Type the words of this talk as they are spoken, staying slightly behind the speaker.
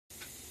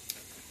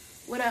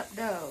What up,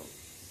 though?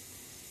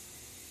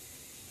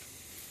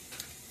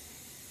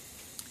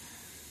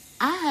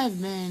 I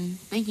have been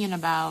thinking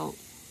about,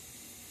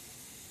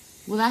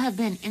 I have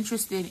been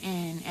interested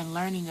in and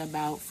learning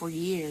about for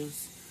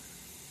years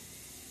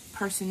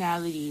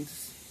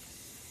personalities.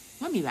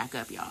 Let me back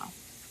up, y'all.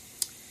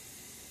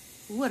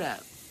 What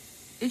up?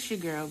 It's your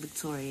girl,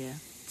 Victoria,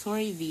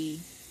 Tori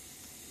V,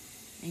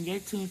 and you're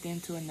tuned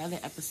into another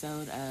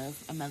episode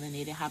of A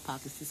Melanated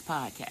Hypothesis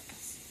podcast.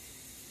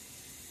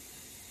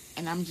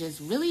 And I'm just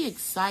really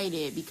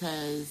excited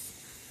because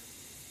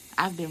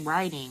I've been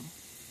writing,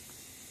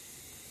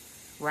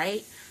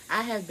 right?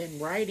 I have been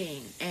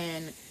writing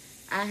and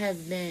I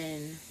have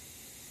been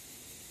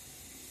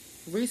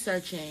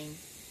researching.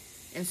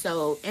 And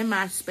so in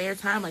my spare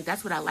time, like,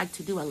 that's what I like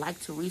to do. I like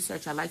to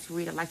research. I like to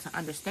read. I like to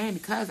understand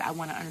because I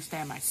want to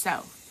understand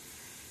myself.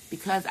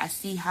 Because I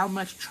see how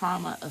much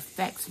trauma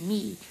affects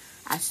me.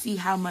 I see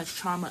how much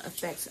trauma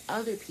affects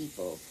other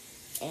people.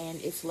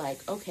 And it's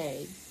like,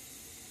 okay,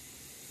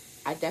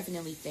 I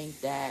definitely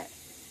think that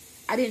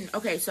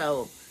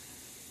so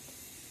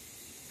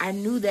I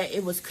knew that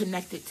it was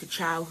connected to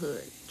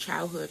childhood.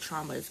 Childhood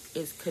trauma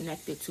is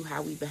connected to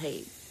how we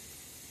behave.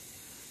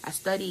 I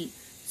studied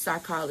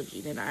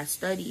psychology, then I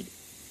studied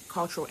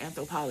cultural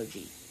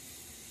anthropology.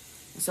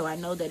 And so I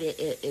know that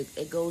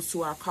it goes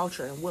to our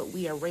culture and what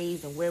we are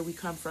raised and where we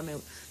come from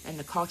and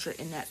the culture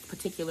in that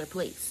particular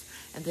place.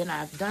 And then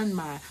I've done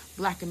my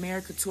Black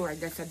America tour. I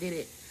guess I did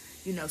it,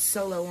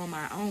 solo on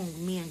my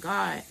own, me and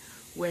God,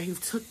 where he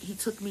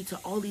took me to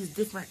all these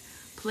different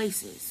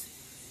places,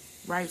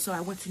 right? So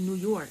I went to New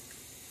York.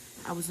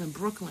 I was in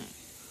Brooklyn,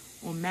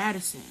 on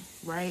Madison,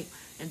 right?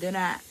 And then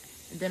I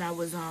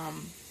was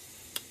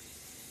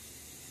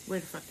where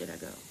the fuck did I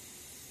go?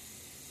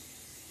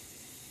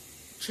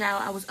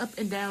 Child, I was up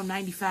and down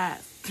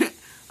 95.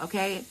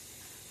 Okay?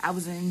 I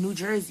was in New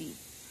Jersey.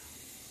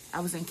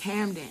 I was in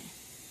Camden,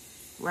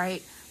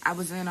 right? I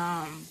was in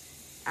I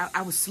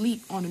was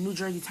asleep on the New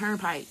Jersey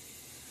Turnpike.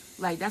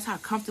 Like, that's how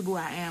comfortable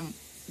I am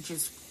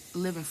just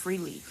living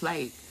freely.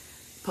 Like,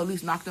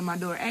 police knocked on my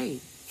door.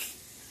 Hey,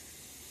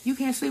 you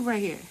can't sleep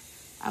right here.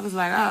 I was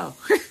like, oh,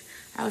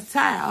 I was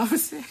tired.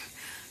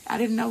 I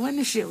didn't know when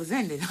this shit was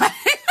ending.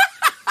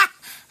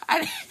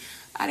 I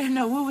didn't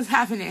know what was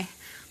happening.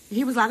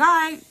 He was like, all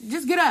right,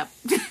 just get up.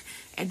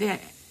 And then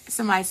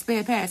somebody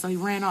sped past, so he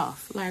ran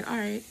off. Like, all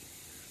right,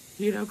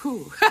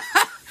 cool.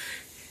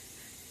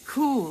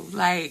 Cool.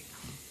 Like,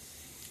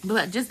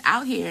 but just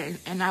out here,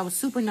 and I was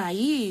super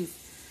naive,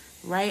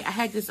 right? I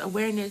had this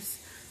awareness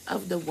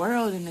of the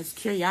world and this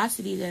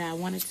curiosity that I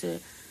wanted to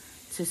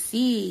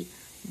see,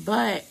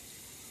 but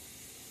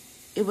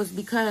it was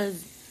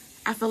because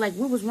I felt like,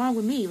 what was wrong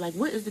with me? Like,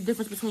 what is the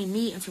difference between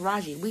me and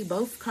Taraji? We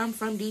both come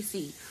from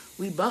D.C.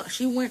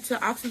 She went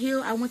to Oxon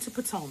Hill, I went to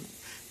Potomac.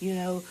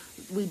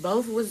 We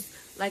both was,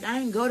 like, I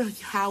didn't go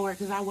to Howard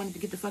because I wanted to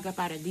get the fuck up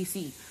out of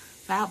D.C.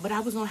 But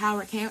I was on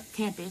Howard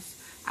campus.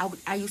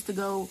 I used to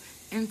go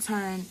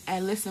intern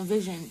at Listen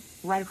Vision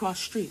right across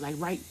the street, like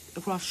right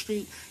across the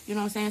street. You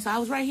know what I'm saying? So I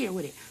was right here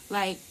with it.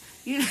 Like,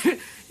 you know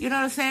what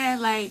I'm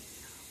saying? Like,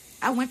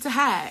 I went to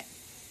Hyde.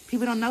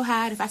 People don't know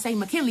Hyde. If I say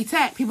McKinley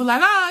Tech, people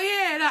like, oh,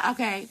 yeah,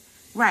 okay.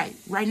 Right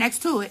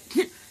next to it.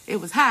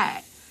 It was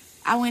Hyde.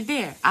 I went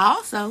there. I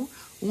also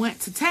went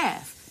to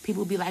Taft.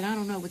 People be like, I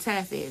don't know what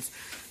Taft is.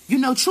 You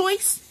know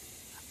Choice?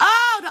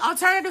 Oh, the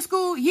alternative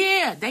school?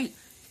 Yeah, they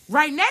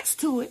right next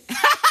to it.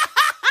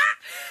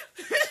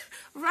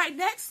 Right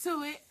next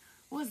to it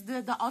was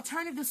the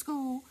alternative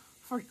school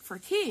for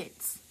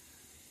kids,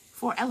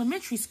 for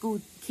elementary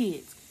school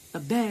kids, the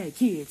bad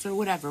kids or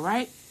whatever,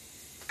 right?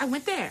 I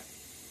went there.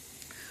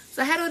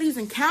 So I had all these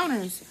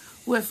encounters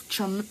with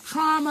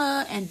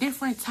trauma and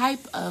different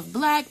type of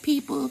Black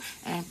people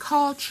and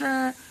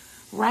culture,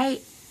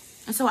 right?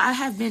 And so I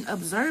have been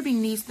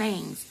observing these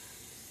things,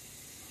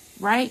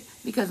 right?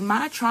 Because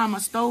my trauma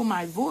stole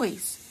my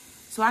voice.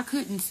 So I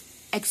couldn't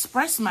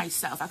express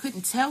myself. I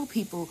couldn't tell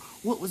people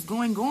what was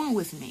going on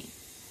with me.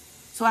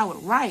 So I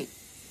would write.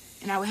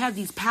 And I would have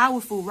these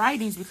powerful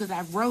writings because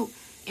I wrote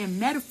in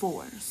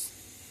metaphors,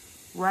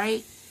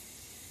 right?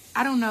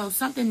 I don't know.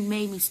 Something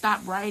made me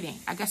stop writing.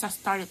 I guess I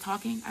started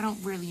talking. I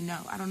don't really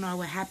know. I don't know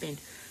what happened.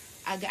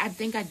 I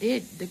think I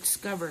did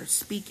discover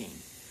speaking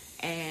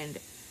and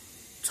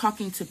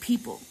talking to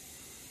people.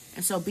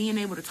 And so being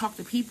able to talk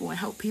to people and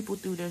help people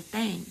through their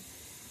thing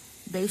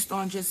based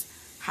on just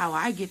how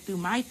I get through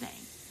my thing.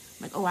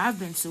 Like, oh, I've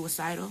been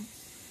suicidal.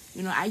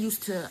 I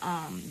used to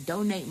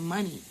donate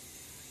money.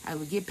 I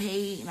would get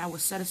paid and I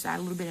would set aside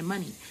a little bit of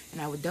money.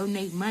 And I would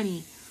donate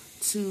money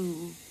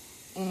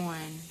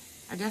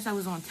I guess I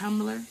was on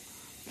Tumblr.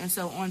 And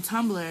so on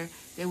Tumblr,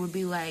 there would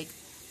be like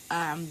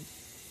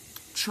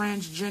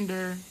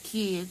transgender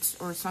kids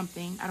or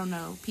something. I don't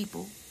know,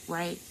 people,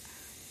 right?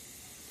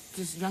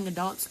 Just young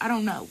adults. I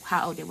don't know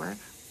how old they were.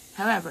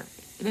 However,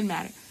 it didn't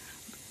matter.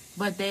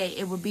 But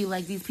it would be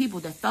like these people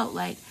that felt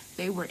like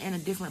they were in a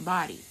different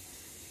body.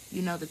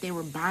 That they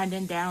were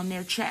binding down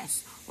their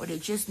chest. Or they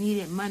just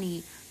needed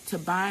money to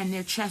bind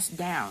their chest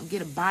down.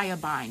 Buy a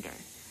binder,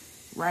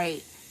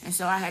 right? And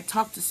so I had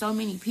talked to so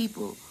many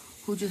people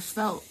who just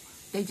felt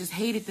they just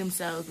hated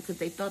themselves because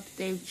they thought that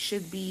they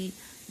should be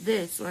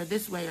this or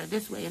this way or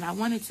this way. And I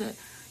wanted to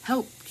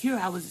help cure.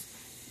 I was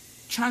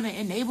trying to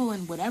enable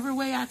in whatever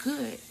way I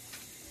could,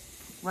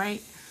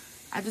 right?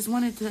 I just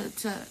wanted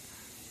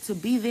to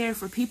be there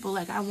for people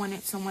like I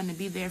wanted someone to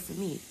be there for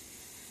me.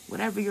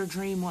 Whatever your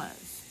dream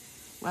was,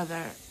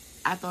 whether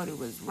I thought it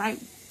was right,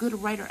 good or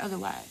right or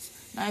otherwise.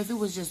 Now, if it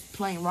was just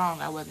plain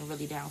wrong, I wasn't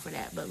really down for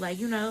that. But, like,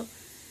 you know,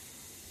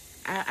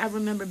 I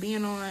remember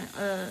being on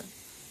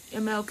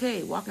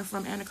MLK, walking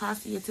from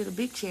Anacostia to the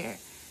big chair.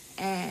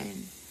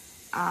 And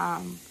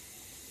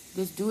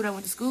this dude I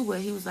went to school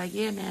with, he was like,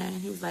 yeah, man.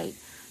 He was like,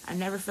 I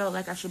never felt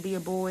like I should be a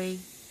boy.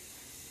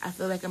 I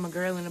feel like I'm a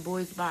girl in a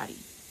boy's body.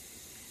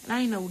 And I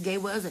didn't know what gay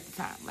was at the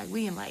time. Like,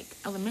 we in, like,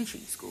 elementary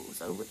school.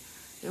 So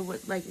it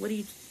was like, what do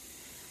you...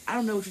 I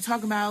don't know what you're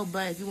talking about,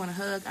 but if you want a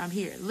hug, I'm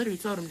here. Literally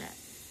told him that.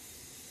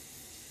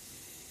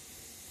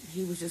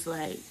 He was just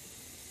like,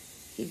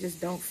 he just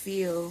don't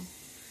feel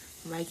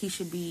like he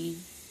should be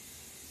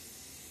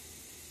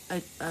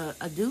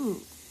a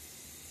dude.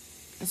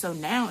 And so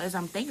now, as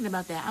I'm thinking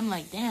about that, I'm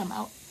like, damn,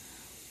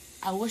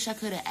 I wish I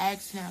could have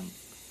asked him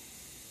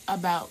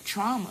about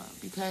trauma,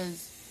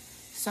 because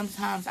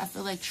sometimes I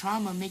feel like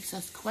trauma makes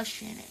us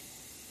question it,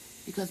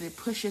 because it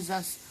pushes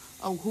us,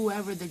 or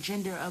whoever the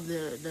gender of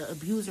the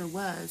abuser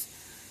was,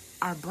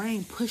 our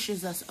brain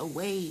pushes us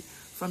away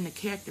from the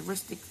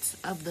characteristics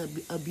of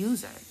the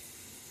abuser.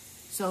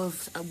 So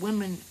if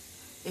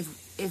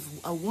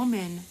a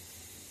woman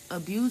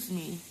abused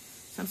me,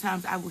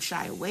 sometimes I will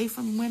shy away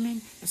from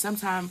women, and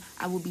sometimes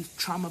I will be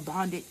trauma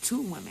bonded to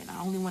women.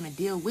 I only want to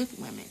deal with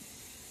women,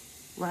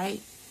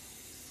 right?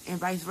 And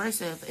vice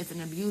versa. If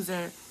an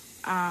abuser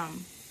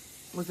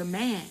was a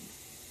man,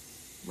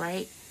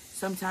 right?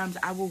 Sometimes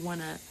I will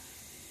want to,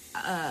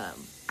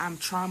 I'm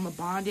trauma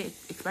bonded,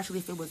 especially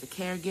if it was a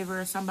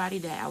caregiver or somebody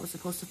that I was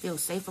supposed to feel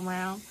safe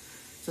around.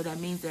 So that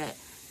means that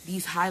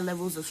these high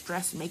levels of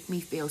stress make me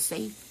feel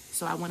safe.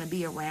 So I want to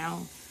be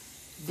around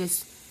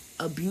this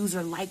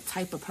abuser-like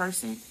type of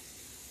person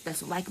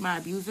that's like my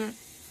abuser.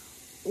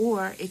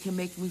 Or it can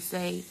make me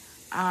say,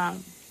 I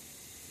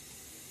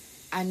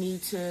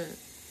need to,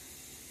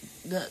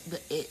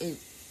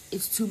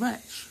 it's too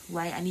much,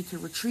 right? I need to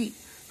retreat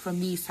from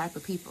these type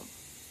of people.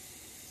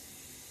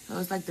 So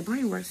it's like the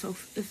brain works so,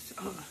 it's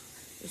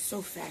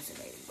so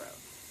fascinating, bro.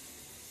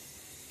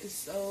 It's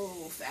so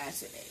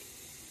fascinating.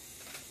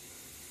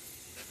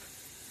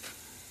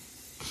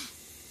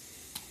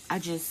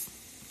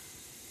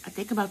 I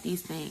think about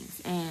these things,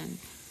 and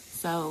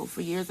so for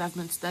years I've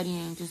been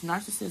studying just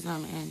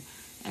narcissism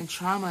and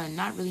trauma, and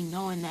not really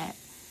knowing that,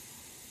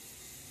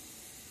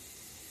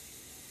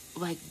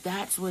 like,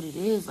 that's what it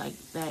is. Like,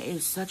 that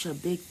is such a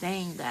big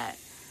thing, that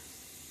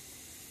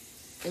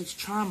it's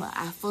trauma.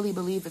 I fully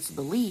believe it's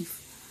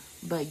belief,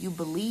 but you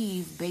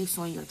believe based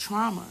on your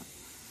trauma.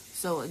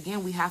 So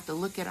again, we have to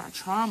look at our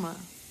trauma,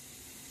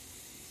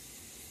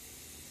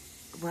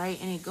 right?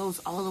 And it goes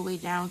all the way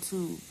down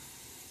to,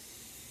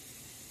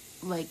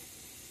 like,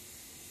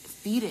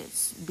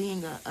 fetus,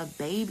 being a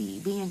baby,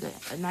 being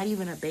not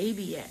even a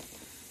baby yet.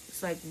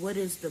 It's like, what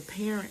are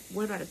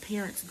the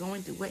parents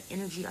going through? What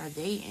energy are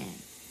they in?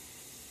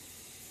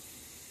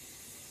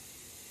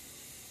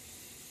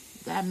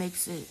 That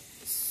makes it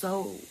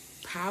so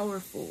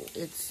powerful.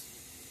 It's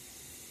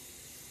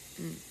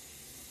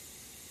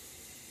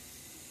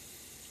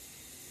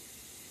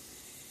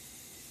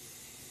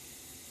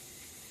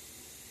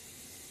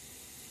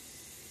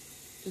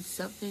it's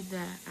something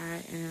that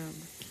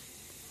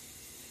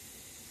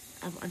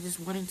I'm just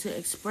wanting to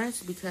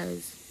express,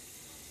 because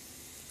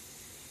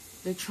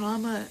the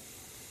trauma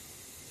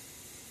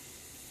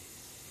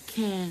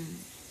can,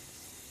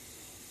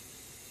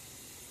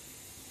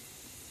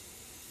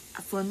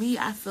 for me,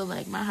 I feel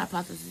like my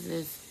hypothesis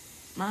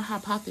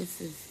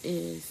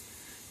is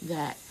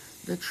that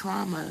the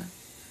trauma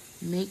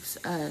makes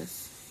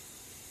us,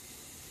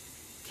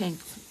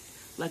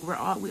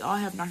 we all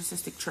have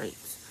narcissistic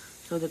traits.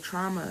 So the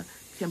trauma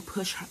can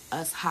push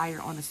us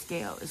higher on a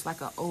scale. It's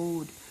like an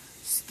old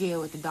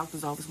scale at the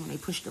doctor's office when they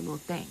push the little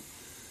thing.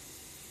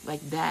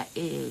 Like, that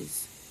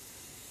is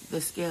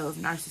the scale of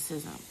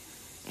narcissism,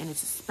 and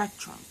it's a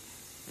spectrum.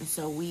 And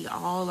so we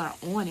all are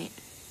on it,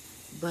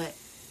 but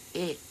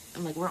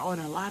we're on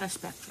a lot of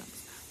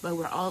spectrums, but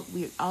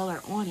we all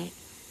are on it,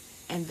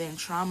 and then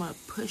trauma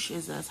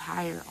pushes us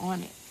higher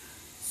on it.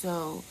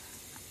 So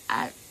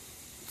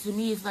to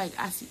me, it's like,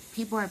 I see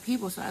people are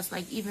people. So it's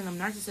like, even a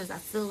narcissist, I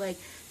feel like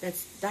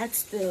that's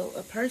still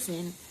a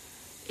person.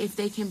 If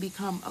they can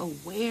become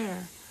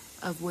aware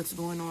of what's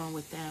going on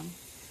with them,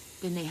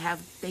 then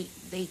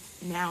they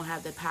now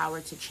have the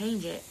power to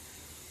change it.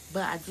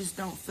 But I just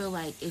don't feel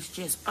like it's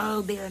just,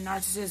 oh, they're a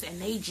narcissist and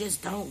they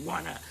just don't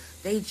wanna.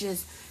 They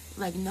just,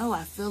 like, no,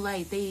 I feel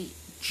like they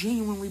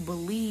genuinely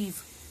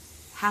believe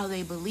how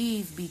they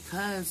believe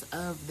because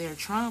of their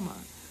trauma.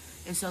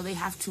 And so they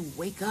have to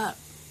wake up.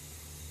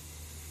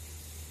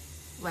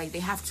 Like, they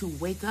have to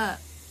wake up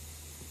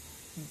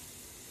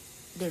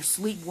they're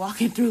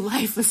sleepwalking through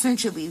life,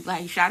 essentially.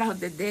 Like, shout out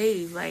to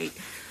Dave. Like,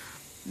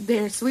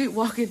 they're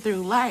sleepwalking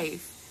through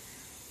life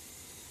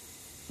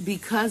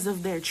because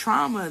of their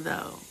trauma,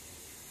 though.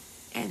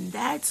 And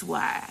that's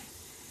why,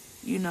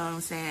 you know what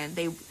I'm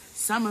saying,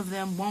 some of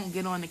them won't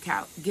get off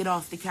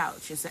the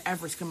couch. It's an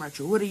Everest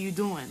commercial. What are you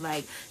doing?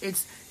 Like,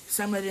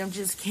 some of them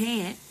just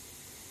can't,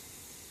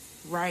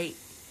 right?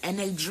 And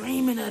they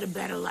dreaming of a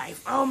better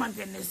life. Oh my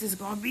goodness, this is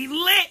gonna be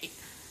lit.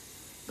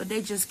 But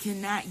they just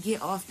cannot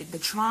get off the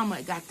trauma.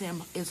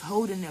 Is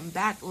holding them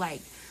back.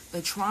 Like,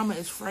 the trauma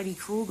is Freddy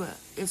Krueger.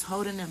 It's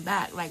holding them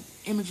back. Like,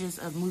 images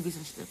of movies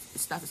and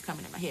stuff is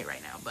coming in my head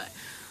right now. But,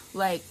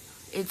 like,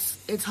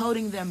 it's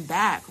holding them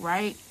back,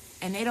 right?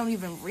 And they don't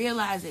even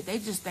realize it. They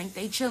just think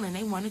they chilling.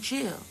 They want to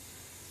chill.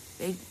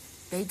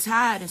 They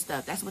tired and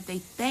stuff. That's what they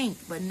think.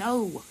 But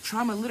no,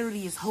 trauma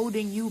literally is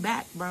holding you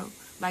back, bro.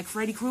 Like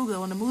Freddy Krueger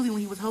on the movie when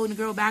he was holding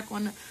the girl back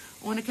on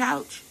the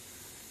couch.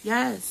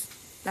 Yes,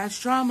 that's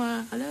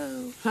trauma.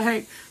 Hello.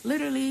 Like,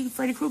 literally,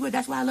 Freddy Krueger.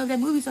 That's why I love that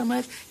movie so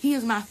much. He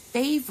is my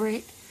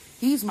favorite.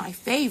 He's my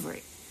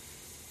favorite.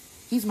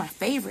 He's my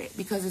favorite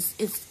because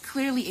it's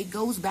clearly, it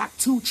goes back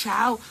to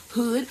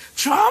childhood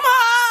trauma.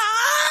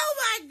 Oh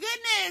my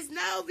goodness.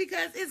 No,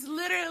 because it's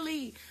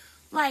literally,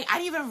 like, I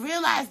didn't even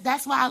realize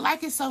that's why I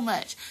like it so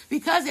much.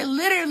 Because it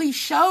literally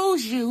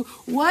shows you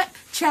what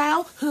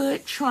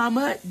childhood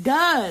trauma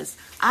does.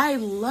 I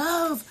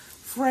love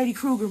Freddy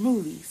Krueger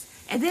movies.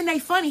 And then they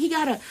funny. He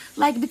gotta,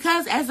 like,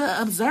 because as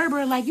an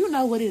observer, like, you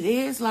know what it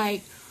is.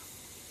 Like,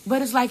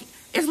 but it's like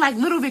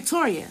little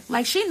Victoria.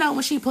 Like, she know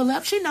when she pull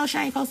up, she know she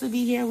ain't supposed to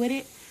be here with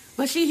it.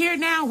 But she here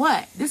now,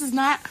 what? This is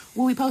not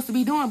what we supposed to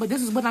be doing, but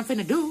this is what I'm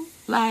finna do.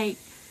 Like,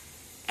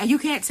 and you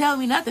can't tell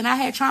me nothing. I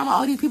had trauma.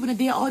 All these people that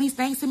did all these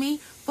things to me.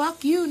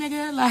 Fuck you,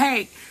 nigga.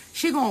 Like,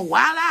 she gonna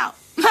wild out.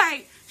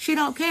 Like, she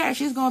don't care.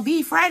 She's gonna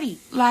be Freddy.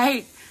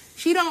 Like,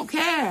 she don't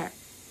care.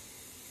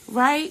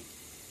 Right?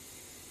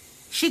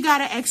 She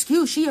got an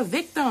excuse. She a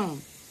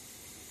victim.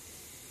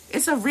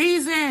 It's a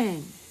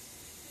reason.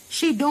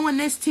 She doing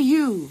this to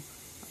you.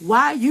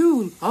 Why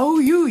you? Oh,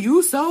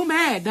 you so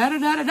mad.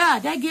 Da-da-da-da-da.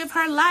 That give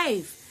her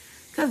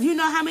life. Because you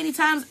know how many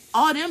times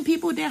all them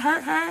people that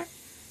hurt her?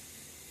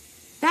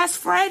 That's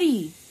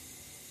Freddy.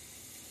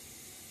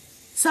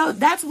 So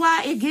that's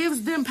why it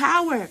gives them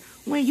power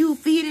when you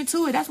feed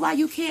into it. That's why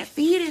you can't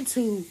feed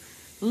into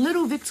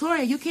little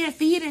Victoria. You can't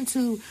feed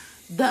into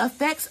the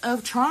effects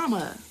of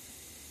trauma.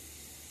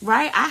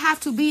 Right? I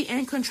have to be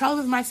in control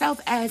of myself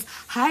as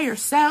higher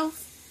self.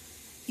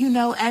 You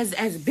know,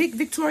 as Big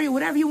Victoria,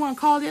 whatever you want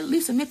to call it.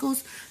 Lisa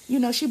Nichols, you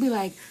know, she'd be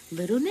like,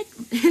 little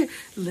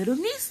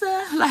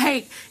Nisa.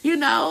 Like, you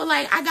know,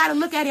 like, I got to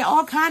look at it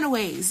all kind of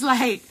ways.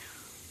 Like,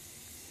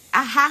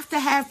 I have to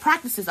have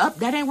practices. Up,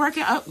 that ain't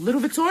working. Up,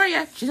 little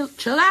Victoria,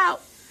 chill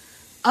out.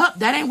 Up,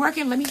 that ain't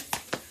working. Let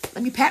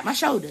me pat my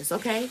shoulders,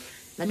 okay?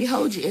 Let me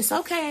hold you. It's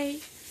okay.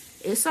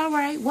 It's all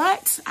right.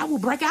 What? I will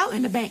break out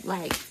in the bank.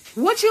 Like,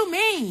 what you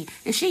mean?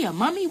 Is she a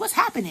mummy? What's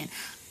happening?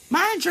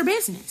 Mind your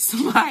business.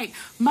 Like,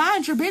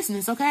 mind your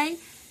business, okay?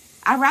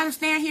 I'd rather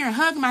stand here and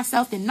hug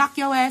myself than knock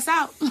your ass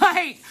out.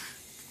 Like,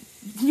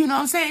 you know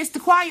what I'm saying? It's the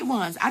quiet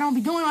ones. I don't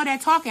be doing all that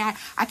talking.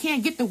 I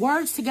can't get the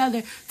words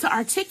together to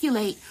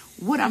articulate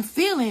what I'm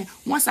feeling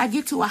once I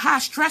get to a high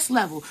stress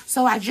level.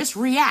 So I just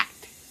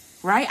react,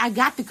 right?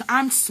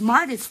 I'm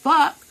smart as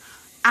fuck.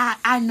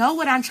 I know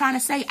what I'm trying to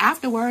say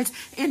afterwards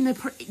in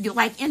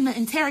the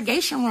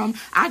interrogation room.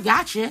 I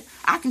got you.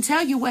 I can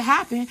tell you what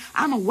happened.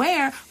 I'm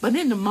aware, but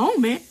in the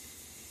moment,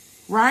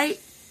 right?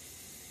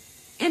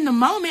 In the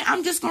moment,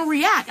 I'm just going to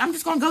react. I'm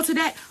just going to go to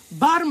that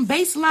bottom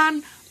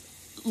baseline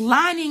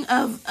lining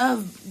of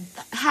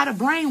how the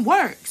brain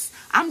works.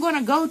 I'm going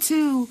to go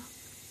to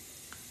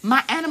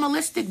my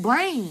animalistic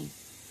brain.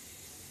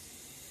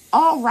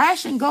 All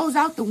ration goes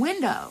out the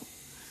window.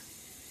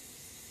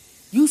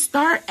 You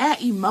start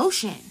at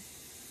emotion,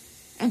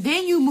 and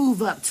then you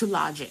move up to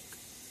logic.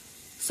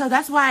 So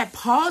that's why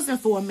pausing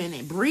for a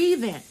minute,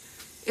 breathing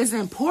is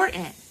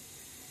important,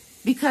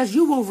 because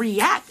you will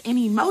react in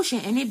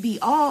emotion, and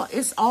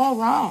it's all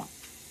wrong.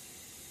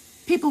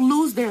 People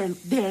lose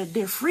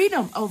their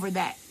freedom over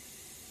that,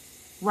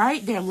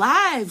 right? Their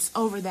lives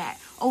over that,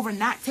 over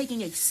not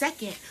taking a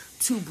second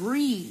to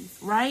breathe,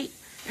 right?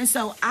 And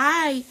so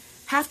I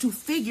have to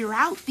figure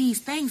out these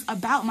things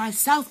about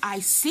myself. I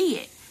see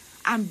it.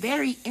 I'm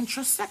very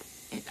introspective.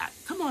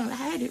 Come on, I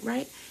had it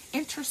right.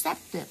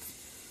 Introspective.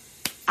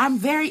 I'm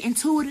very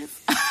intuitive.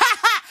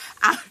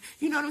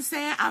 You know what I'm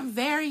saying? I'm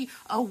very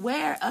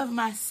aware of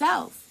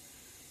myself,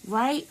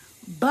 right?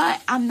 But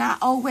I'm not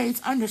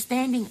always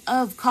understanding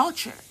of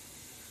culture.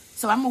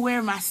 So I'm aware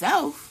of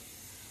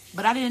myself,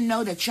 but I didn't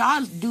know that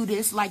y'all do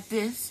this like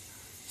this.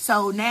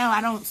 So now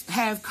I don't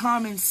have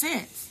common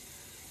sense.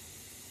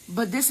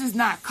 But this is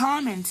not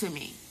common to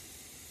me.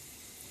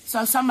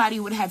 So somebody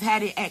would have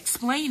had to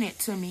explain it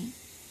to me,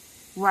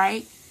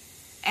 right?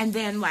 And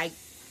then, like,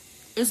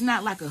 it's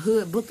not like a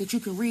hood book that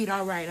you can read.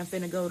 All right, I'm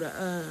finna go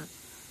to,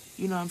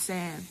 you know what I'm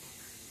saying?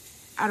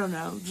 I don't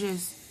know,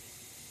 just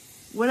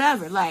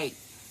whatever. Like,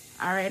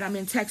 All right, I'm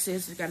in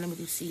Texas. Let me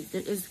see.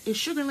 Is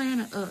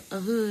Sugarland a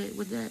hood?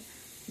 Would that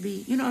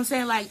be? You know what I'm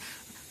saying? Like,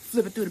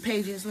 flipping through the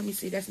pages. Let me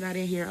see. That's not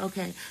in here.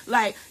 Okay.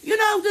 Like,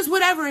 just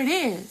whatever it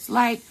is.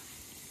 Like,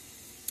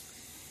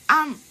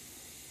 I'm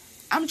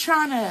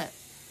trying to,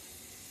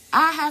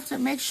 I have to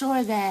make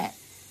sure that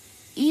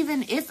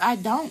even if I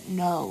don't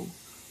know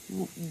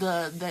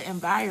the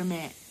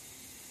environment,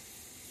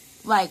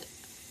 like,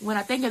 when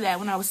I think of that,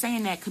 when I was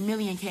saying that,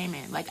 chameleon came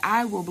in. Like,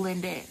 I will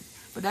blend in.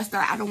 But that's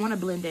not, I don't want to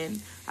blend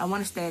in. I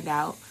want to stand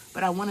out.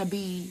 But I want to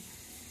be,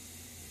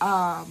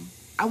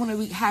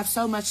 have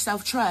so much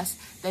self-trust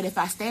that if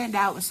I stand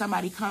out and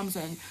somebody comes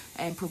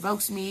and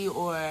provokes me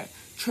or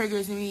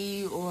triggers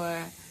me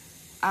or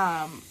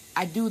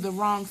I do the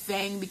wrong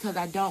thing because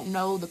I don't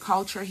know the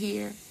culture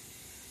here.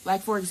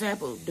 Like, for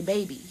example, the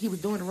baby. He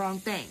was doing the wrong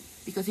thing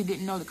because he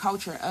didn't know the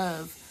culture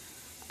of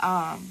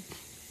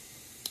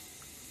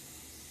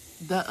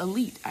the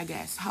elite, I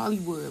guess,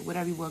 Hollywood,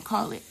 whatever you want to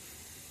call it,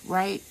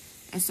 right?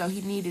 And so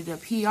he needed a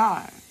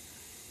PR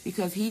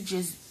because he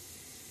just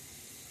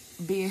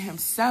being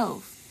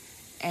himself,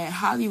 and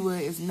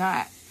Hollywood is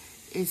not,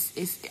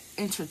 it's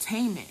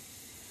entertainment,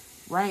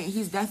 right?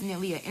 He's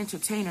definitely an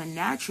entertainer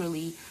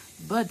naturally,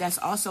 but that's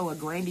also a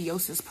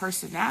grandiose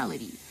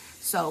personality.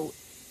 So,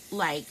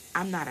 like,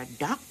 I'm not a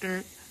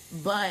doctor,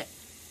 but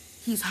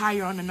he's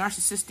higher on the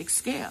narcissistic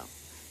scale.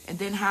 And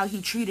then how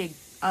he treated,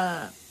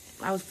 I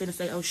was finna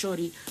say, oh,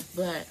 shorty,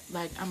 but,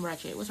 like, I'm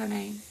ratchet. What's her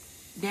name?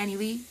 Danny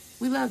Lee?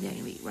 We love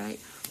Danny Lee, right?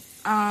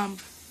 How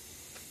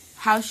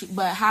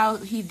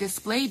he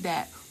displayed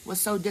that was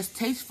so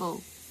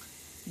distasteful.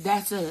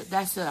 That's a,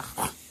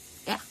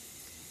 yeah,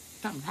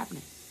 something's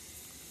happening.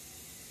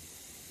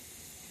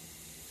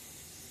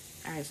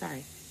 All right,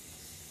 sorry.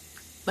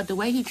 But the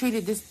way he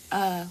treated this,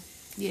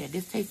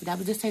 distasteful. That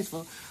was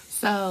distasteful.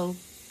 So,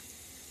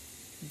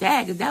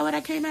 dag, is that what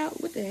I came out?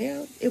 What the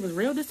hell? It was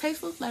real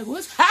distasteful? Like,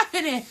 what's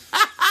happening?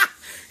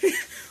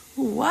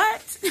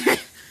 What?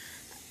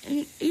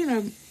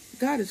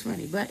 God is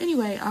funny. But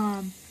anyway,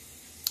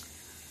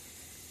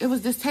 it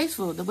was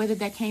distasteful, the way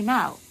that came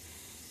out.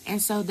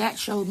 And so that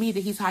showed me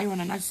that he's higher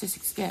on a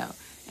narcissistic scale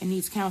and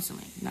needs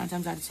counseling 9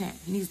 times out of 10.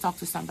 He needs to talk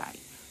to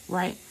somebody,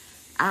 right?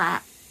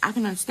 I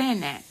can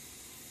understand that,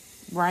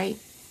 right?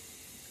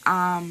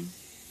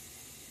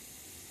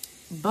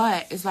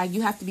 But it's like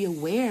you have to be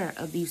aware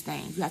of these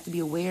things. You have to be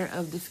aware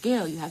of the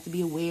scale. You have to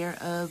be aware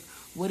of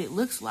what it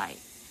looks like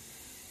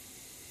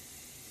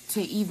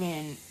to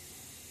even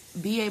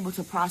be able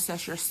to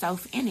process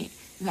yourself in it.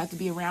 You have to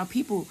be around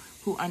people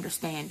who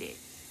understand it,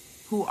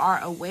 who are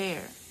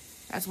aware.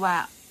 That's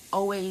why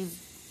always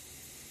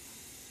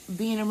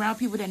being around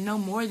people that know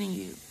more than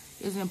you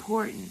is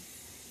important.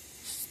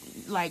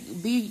 Like,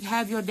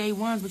 have your day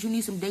ones, but you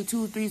need some day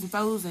 2s, 3s, and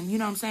 4s, and you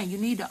know what I'm saying? You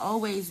need to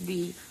always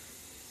be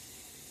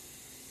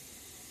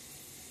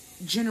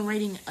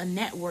generating a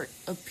network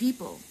of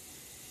people.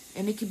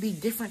 And it could be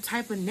different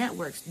type of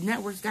networks.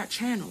 Networks got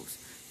channels.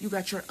 You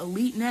got your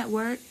elite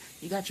network,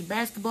 you got your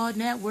basketball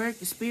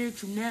network, your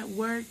spiritual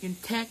network, your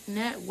tech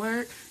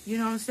network, you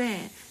know what I'm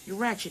saying? Your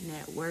ratchet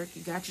network,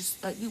 you got your,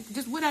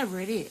 just whatever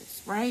it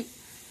is, right?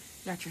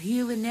 You got your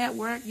healing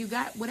network, you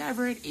got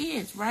whatever it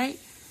is, right?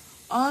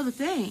 All the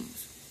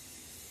things.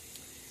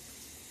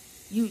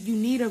 You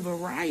need a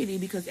variety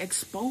because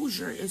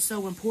exposure is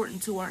so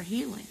important to our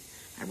healing.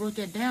 I wrote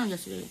that down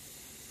yesterday.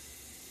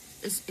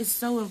 It's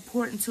so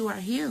important to our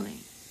healing.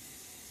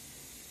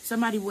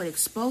 Somebody would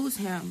expose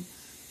him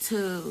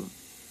to,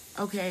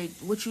 okay,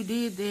 what you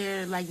did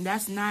there, like,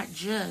 that's not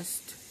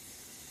just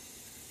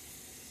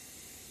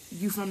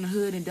you from the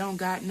hood and don't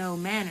got no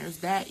manners.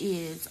 That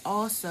is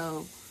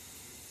also,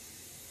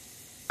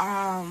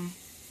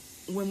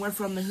 when we're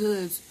from the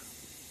hoods,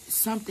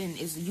 something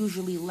is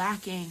usually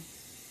lacking,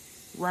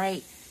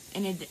 right?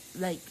 And it,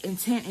 like,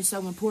 intent is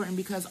so important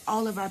because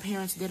all of our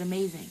parents did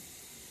amazing.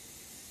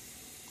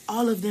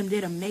 All of them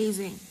did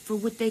amazing for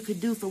what they could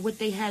do, for what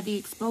they had the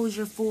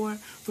exposure for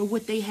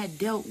what they had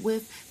dealt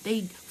with,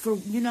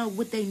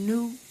 what they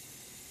knew.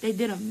 They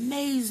did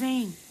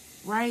amazing,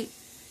 right?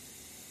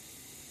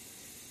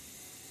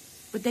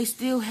 But they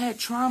still had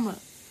trauma.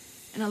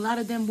 And a lot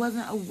of them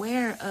wasn't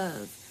aware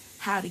of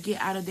how to get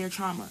out of their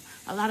trauma.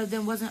 A lot of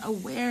them wasn't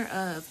aware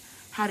of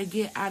how to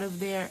get out of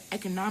their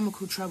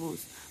economical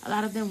troubles. A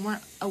lot of them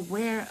weren't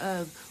aware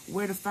of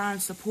where to find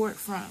support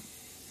from.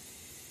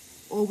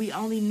 Or we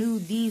only knew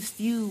these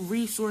few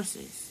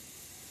resources,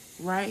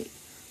 right?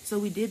 So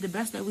we did the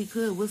best that we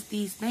could with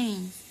these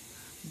things.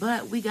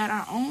 But we got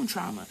our own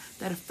trauma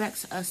that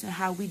affects us and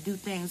how we do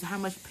things, how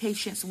much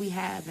patience we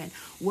have and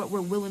what we're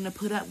willing to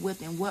put up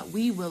with and what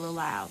we will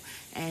allow.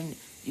 And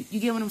you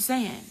get what I'm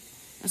saying?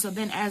 And so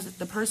then as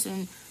the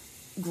person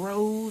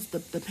grows,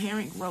 the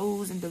parent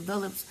grows and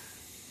develops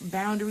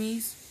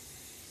boundaries,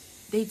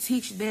 they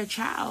teach their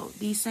child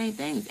these same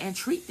things and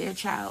treat their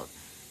child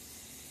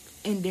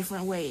in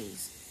different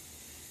ways,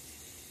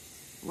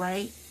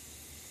 right?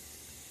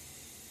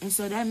 And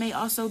so that may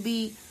also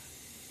be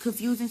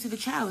confusing to the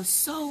child. It's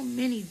so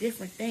many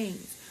different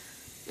things.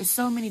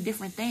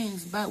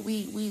 But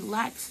we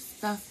lack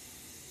stuff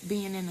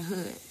being in the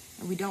hood.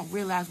 And we don't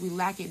realize we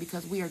lack it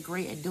because we are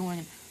great at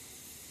doing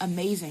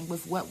amazing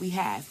with what we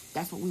have.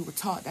 That's what we were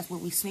taught. That's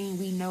what we've seen.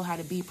 We know how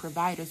to be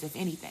providers, if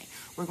anything.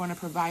 We're going to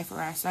provide for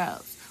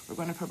ourselves. We're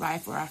going to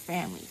provide for our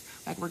families.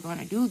 Like, we're going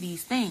to do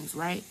these things,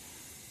 right?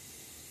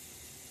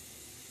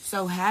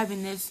 So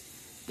having this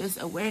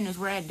awareness,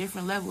 we're at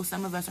different levels.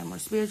 Some of us are more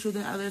spiritual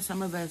than others.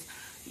 Some of us,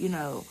 you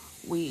know,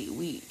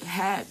 we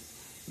had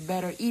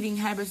better eating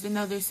habits than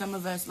others. Some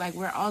of us, like,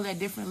 we're all at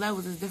different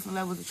levels. There's different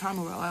levels of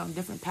trauma. We're all on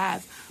different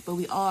paths. But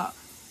we all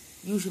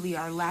usually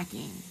are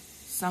lacking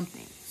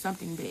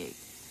something big.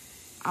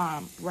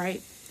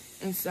 Right?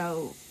 And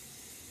so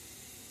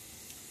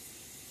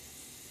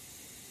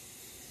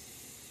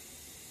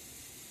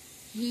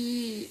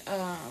he,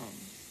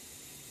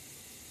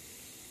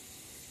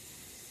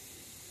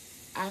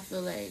 I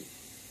feel like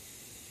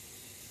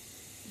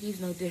he's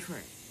no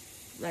different.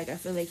 Like, I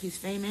feel like he's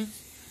famous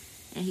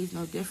and he's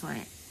no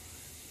different.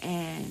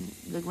 And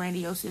the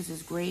grandiosis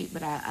is great,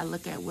 but I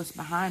look at what's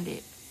behind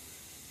it,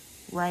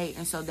 right?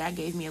 And so that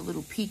gave me a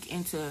little peek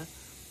into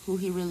who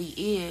he really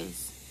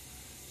is.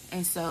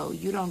 And so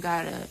you don't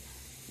gotta,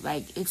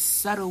 like, it's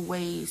subtle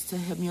ways to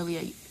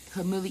humiliate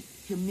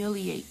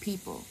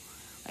people.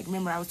 Like,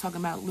 remember I was talking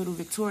about little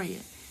Victoria.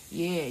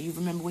 Yeah, you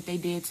remember what they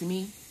did to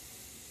me?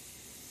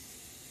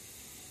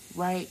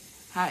 Right?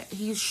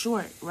 He's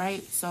short,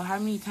 right? So how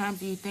many times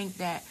do you think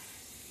that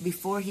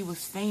before he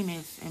was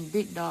famous and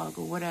big dog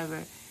or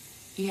whatever,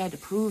 he had to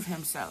prove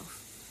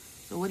himself?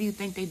 So what do you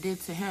think they did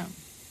to him?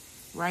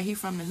 Right? He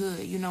from the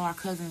hood. You know our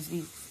cousins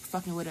be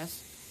fucking with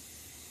us.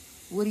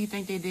 What do you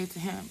think they did to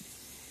him?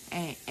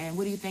 And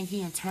what do you think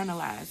he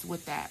internalized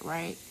with that,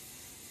 right?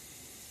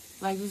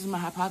 Like, this is my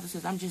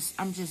hypothesis. I'm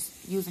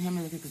just using him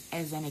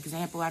as an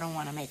example. I don't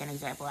want to make an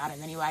example out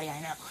of anybody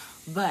I know.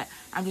 But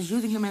I'm just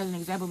using him as an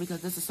example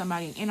because this is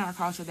somebody in our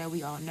culture that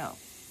we all know.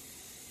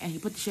 And he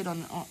put the shit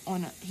on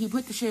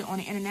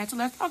the internet, so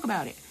let's talk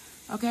about it.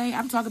 Okay?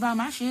 I'm talking about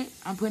my shit.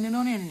 I'm putting it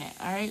on the internet.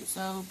 Alright?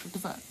 So, what the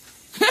fuck?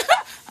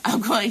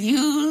 I'm going to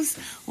use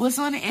what's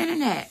on the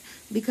internet.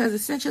 Because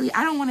essentially,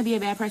 I don't want to be a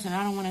bad person.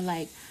 I don't want to,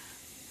 like,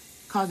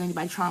 cause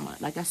anybody trauma.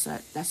 Like, that's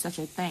such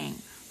a thing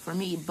for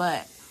me.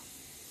 But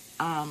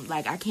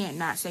like, I can't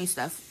not say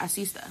stuff. I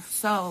see stuff.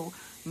 So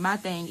my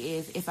thing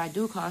is, if I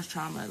do cause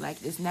trauma,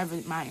 like, it's never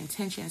my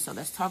intention. So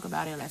let's talk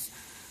about it.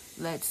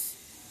 Let's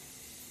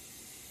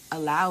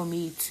allow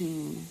me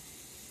to,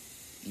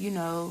 you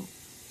know,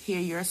 hear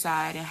your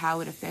side and how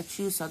it affects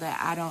you, so that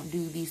I don't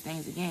do these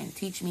things again.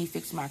 Teach me,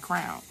 fix my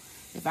crown.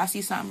 If I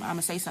see something, I'm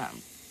gonna say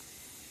something.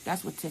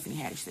 That's what Tiffany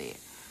Haddish said.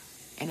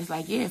 And it's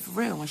like, yeah, for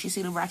real. When she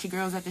see the ratchet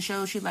girls at the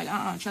show, she's like,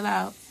 chill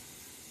out.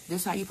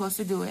 This is how you supposed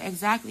to do it.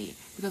 Exactly.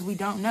 Because we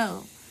don't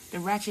know. The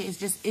ratchet is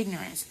just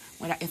ignorance.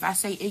 If I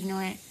say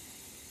ignorant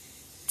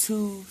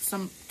to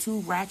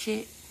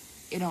ratchet,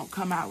 it don't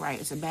come out right.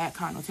 It's a bad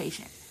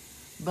connotation.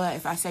 But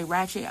if I say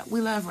ratchet,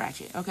 we love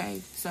ratchet,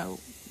 okay? So,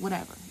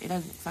 whatever. It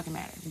doesn't fucking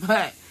matter.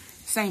 But,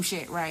 same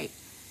shit, right?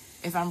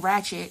 If I'm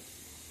ratchet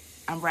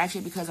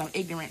because I'm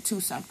ignorant to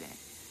something.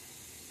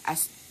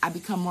 I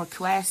become more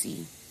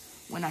classy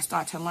when I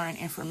start to learn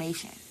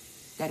information.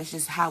 That is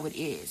just how it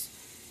is.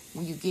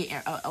 When you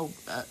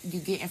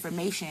get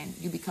information,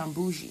 you become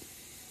bougie,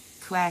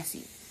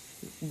 classy.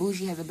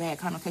 Bougie has a bad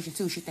connotation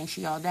too. She thinks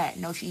she all that.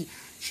 No, she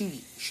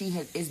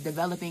is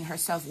developing her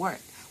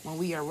self-worth. When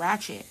we are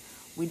ratchet,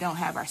 we don't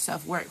have our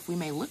self-worth. We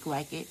may look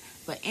like it,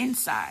 but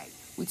inside,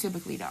 we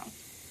typically don't.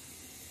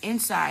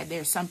 Inside,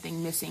 there's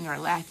something missing or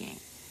lacking.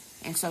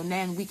 And so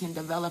then we can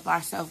develop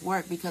our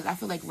self-worth, because I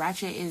feel like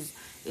ratchet is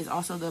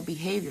also the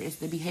behavior. It's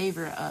the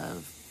behavior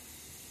of,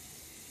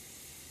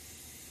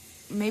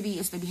 maybe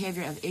it's the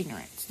behavior of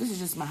ignorance. This is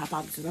just my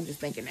hypothesis. I'm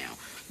just thinking now.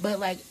 But,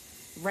 like,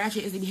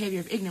 ratchet is the behavior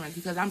of ignorance,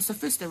 because I'm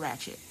sophisticated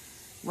ratchet,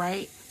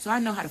 right? So I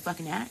know how to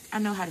fucking act. I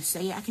know how to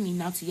say it. I can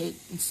enunciate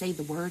and say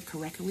the word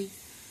correctly.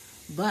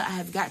 But I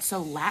have got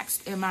so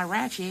laxed in my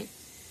ratchet,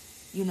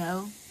 you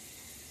know,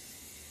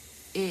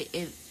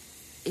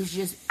 it's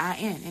just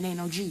I-N. It ain't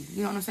no G.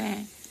 You know what I'm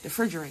saying? The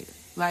refrigerator.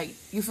 Like,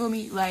 you feel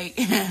me? Like,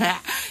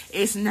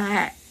 it's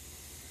not.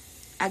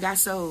 I got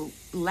so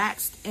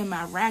laxed in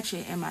my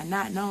ratchet and my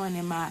not knowing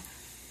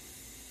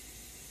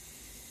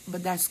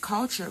but that's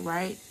culture,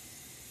 right?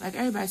 Like,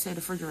 everybody say the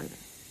refrigerator.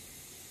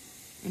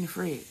 In the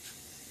fridge.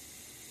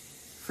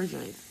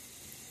 Refrigerator.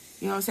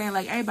 You know what I'm saying?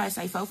 Like, everybody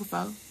say fo for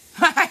fo.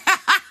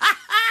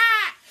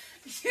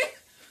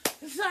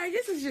 Sorry,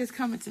 this is just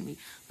coming to me.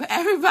 But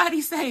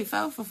everybody say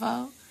fo for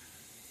fo.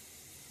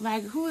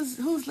 Like, who's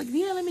like,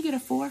 yeah, let me get a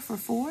 4 for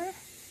 4?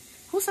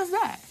 Who says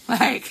that?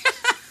 Like,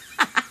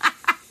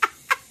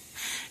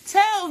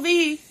 tell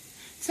me,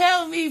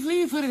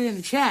 please put it in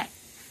the chat.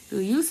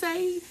 Do you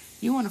say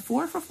you want a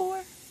 4 for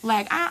 4?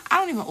 Like, I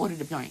don't even order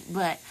the joint,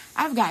 but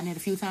I've gotten it a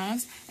few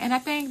times, and I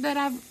think that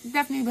I've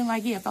definitely been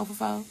like, yeah, 4 for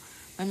 4.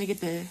 Let me get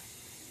the,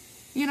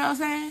 you know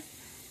what I'm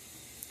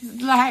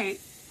saying?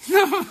 Like,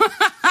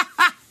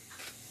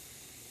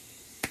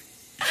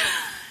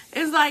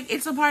 it's like,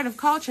 it's a part of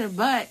culture,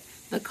 but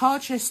The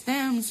culture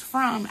stems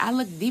from, I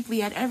look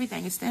deeply at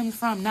everything. It stems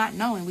from not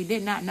knowing. We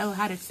did not know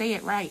how to say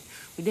it right.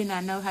 We did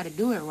not know how to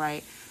do it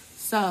right.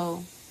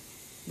 So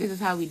this is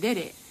how we did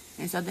it.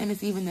 And so then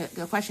it's even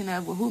the question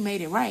of, well, who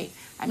made it right?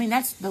 I mean,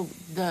 that's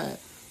the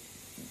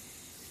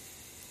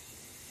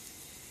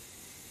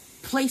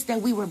place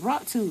that we were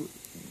brought to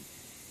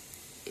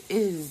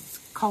is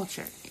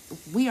culture.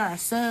 We are a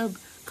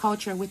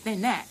subculture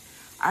within that.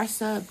 Our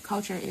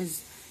subculture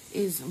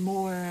is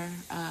more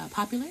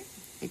popular.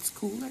 It's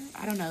cooler.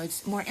 I don't know.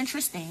 It's more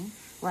interesting,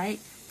 right?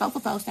 4 for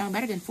 4 sound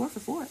better than 4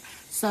 for 4.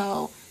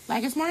 So,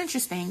 like, it's more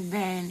interesting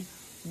than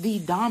the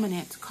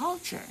dominant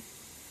culture.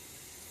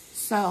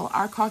 So,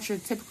 our culture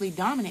typically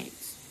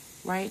dominates,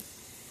 right?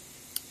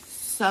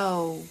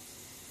 So,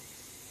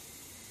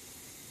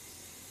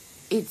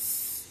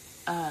 it's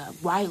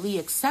widely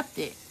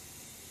accepted,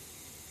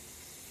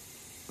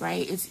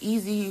 right? It's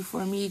easy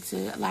for me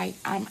to, like,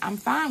 I'm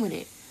fine with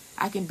it.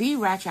 I can be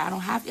ratchet. I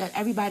don't have to,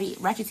 everybody,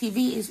 ratchet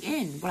TV is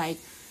in. Like,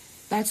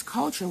 that's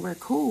culture. We're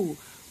cool.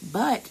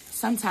 But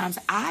sometimes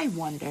I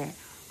wonder,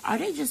 are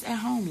they just at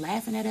home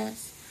laughing at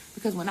us?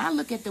 Because when I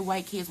look at the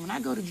white kids, when I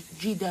go to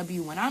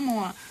GW, when I'm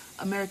on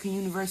American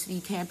University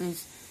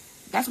campus,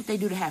 that's what they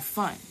do to have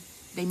fun.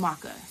 They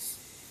mock us.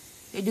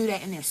 They do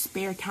that in their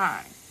spare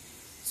time.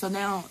 So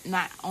now,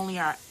 not only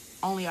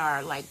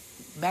are like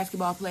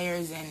basketball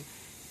players and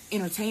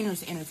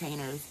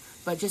entertainers,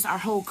 but just our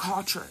whole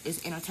culture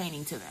is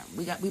entertaining to them.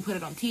 We put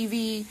it on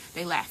TV,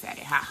 they laugh at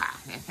it. Ha ha.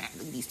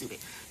 Look at these stupid.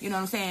 You know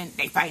what I'm saying?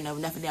 They fighting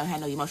over nothing, they don't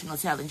have no emotional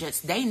intelligence.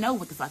 They know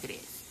what the fuck it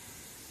is.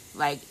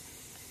 Like,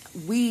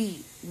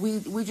 we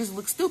just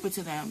look stupid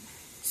to them.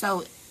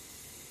 So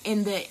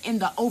in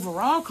the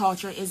overall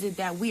culture, is it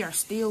that we are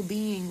still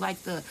being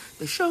like the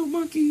show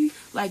monkey,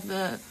 like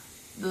the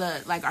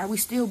like, are we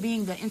still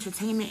being the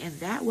entertainment in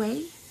that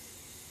way?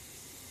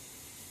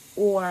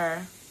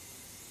 Or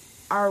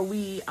are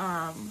we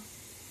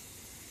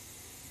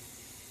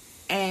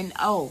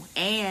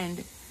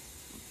and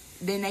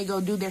then they go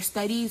do their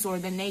studies, or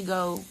then they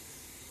go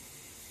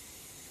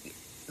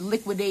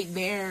liquidate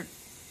their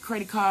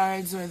credit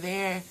cards or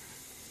their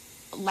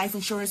life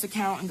insurance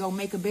account and go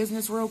make a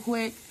business real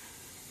quick.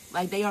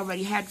 Like, they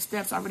already had the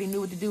steps, already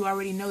knew what to do,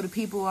 already know the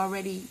people,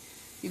 already,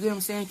 you get what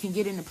I'm saying, can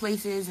get into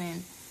places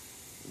and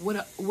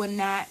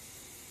whatnot.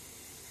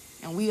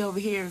 And we over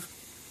here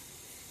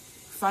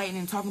fighting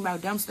and talking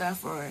about dumb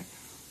stuff, or,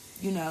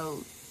 you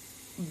know,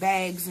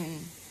 bags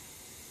and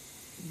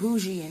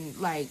bougie and,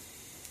 like,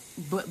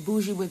 but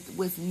bougie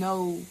with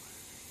no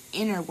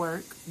inner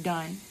work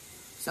done.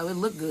 So it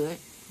looked good,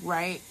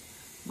 right?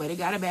 But it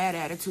got a bad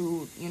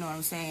attitude, you know what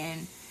I'm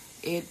saying?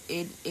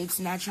 It's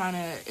not trying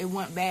to, it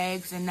want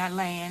bags and not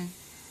land,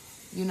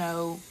 you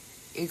know.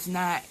 It's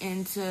not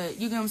into,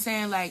 you know what I'm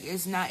saying? Like,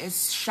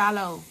 it's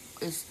shallow,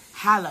 it's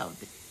hollow.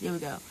 There we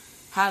go.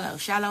 Hollow,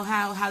 shallow,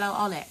 hollow,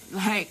 all that.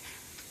 Like,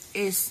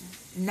 it's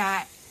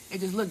not,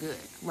 it just look good,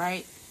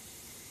 right?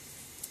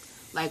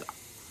 Like,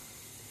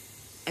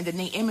 and then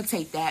they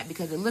imitate that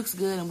because it looks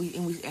good,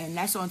 and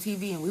that's on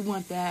TV, and we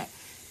want that,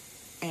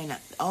 and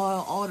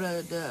all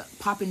the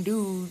popping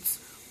dudes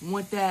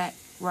want that,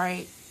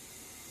 right?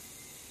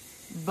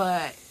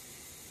 But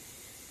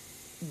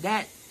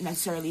that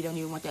necessarily don't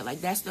even want that.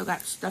 Like, that still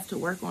got stuff to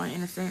work on,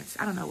 in a sense.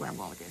 I don't know where I'm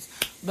going with this,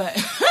 but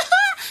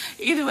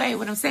either way,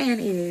 what I'm saying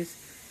is,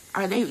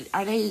 are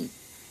they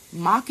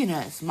mocking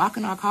us,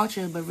 mocking our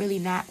culture, but really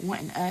not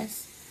wanting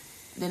us?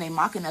 Then they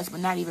mocking us, but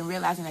not even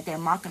realizing that they're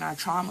mocking our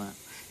trauma.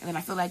 And then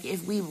I feel like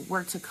if we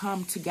were to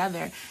come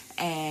together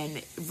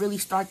and really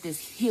start this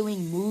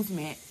healing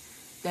movement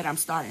that I'm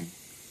starting,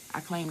 I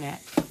claim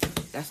that.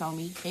 That's on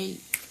me. Hey.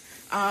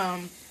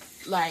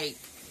 Like,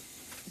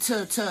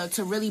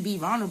 to really be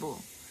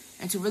vulnerable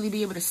and to really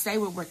be able to say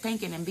what we're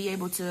thinking and be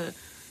able to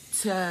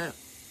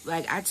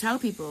like, I tell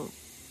people,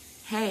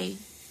 hey,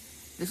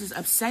 this is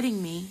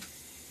upsetting me,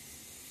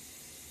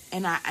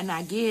 and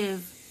I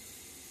give,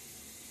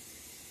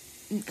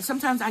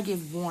 sometimes I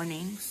give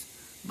warnings,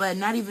 but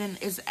not even,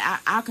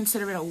 I'll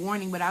consider it a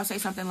warning, but I'll say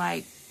something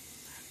like,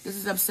 this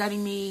is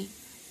upsetting me,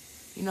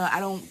 you know,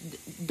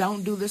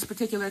 don't do this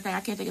particular thing.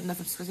 I can't think of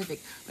nothing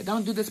specific, but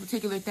don't do this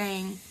particular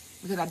thing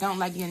because I don't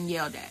like getting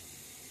yelled at,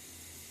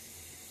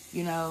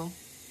 you know.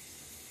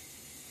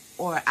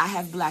 Or I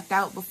have blacked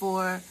out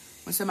before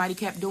when somebody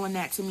kept doing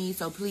that to me,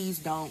 so please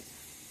don't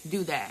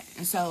do that.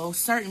 And so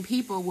certain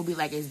people will be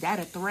like, is that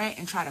a threat?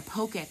 And try to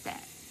poke at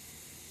that.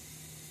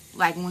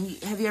 Like,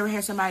 have you ever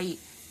heard somebody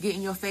get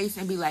in your face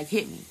and be like,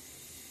 hit me,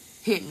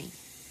 hit me,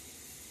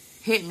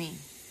 hit me?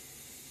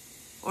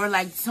 Or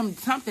like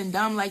something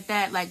dumb like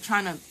that, like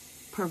trying to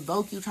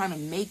provoke you, trying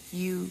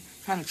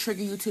to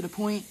trigger you to the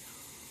point.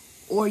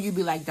 Or you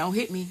be like, don't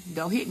hit me,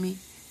 don't hit me.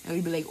 And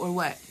you be like, or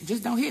what?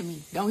 Just don't hit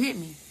me, don't hit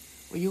me.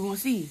 Or you gonna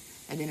see.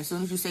 And then as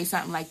soon as you say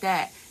something like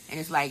that, and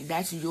it's like,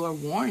 that's your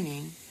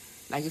warning.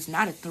 Like, it's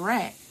not a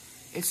threat.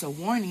 It's a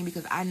warning,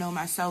 because I know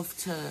myself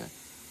to,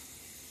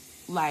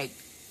 like,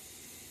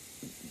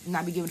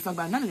 not be giving a fuck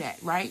about none of that,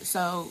 right?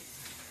 So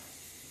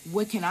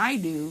what can I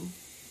do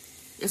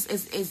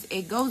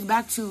it goes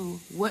back to,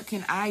 what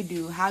can I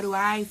do? How do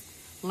I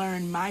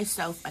learn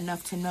myself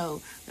enough to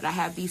know that I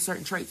have these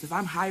certain traits? If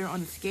I'm higher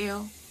on the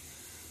scale,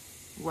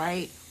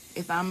 right?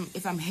 If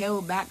I'm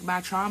held back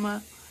by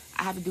trauma,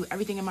 I have to do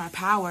everything in my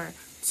power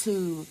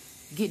to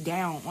get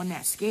down on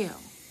that scale.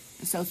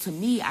 And so to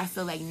me, I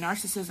feel like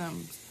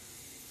narcissism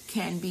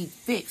can be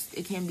fixed.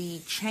 It can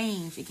be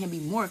changed. It can be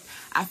morphed.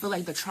 I feel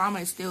like the trauma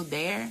is still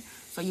there.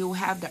 So you'll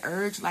have the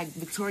urge, like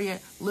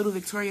little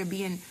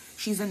Victoria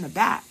she's in the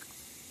back.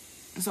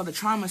 And so the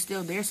trauma is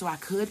still there. So I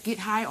could get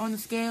high on the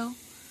scale,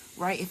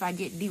 right? If I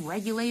get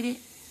deregulated,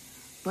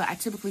 but I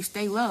typically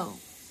stay low.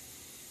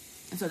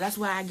 And so that's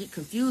why I get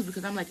confused,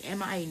 because I'm like,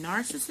 am I a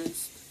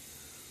narcissist?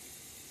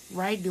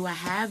 Right? Do I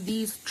have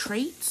these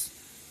traits?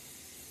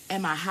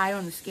 Am I high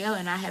on the scale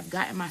and I have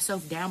gotten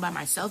myself down by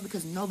myself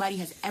because nobody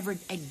has ever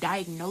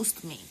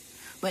diagnosed me?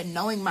 But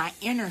knowing my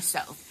inner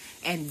self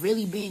and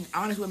really being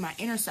honest with my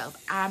inner self,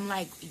 I'm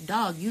like,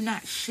 dog, you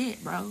not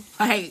shit, bro.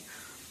 Like,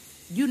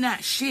 you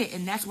not shit,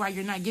 and that's why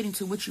you're not getting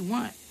to what you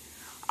want.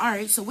 All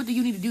right, so what do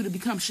you need to do to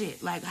become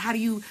shit? Like, how do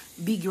you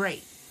be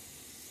great?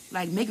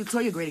 Like, make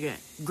Victoria great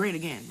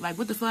again. Like,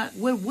 what the fuck?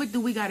 What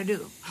do we got to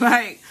do?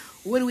 Like,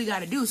 what do we got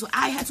to do? So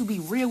I had to be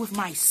real with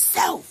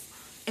myself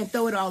and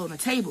throw it all on the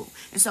table.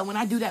 And so when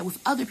I do that with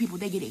other people,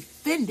 they get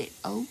offended.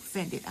 Oh,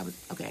 offended.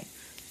 Okay.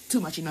 Too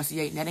much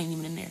enunciating. That ain't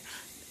even in there.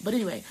 But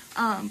anyway,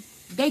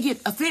 they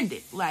get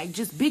offended. Like,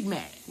 just big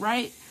mad,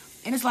 right?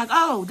 And it's like,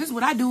 oh, this is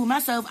what I do with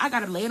myself. I got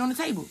to lay it on the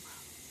table.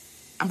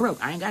 I'm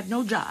broke. I ain't got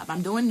no job.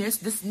 I'm doing this.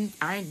 This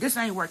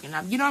ain't working.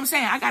 You know what I'm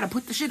saying? I got to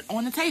put the shit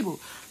on the table.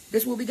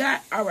 This what we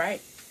got? All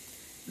right.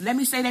 Let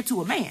me say that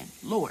to a man.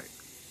 Lord.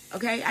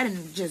 Okay? I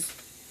didn't just...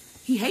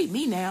 He hate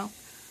me now.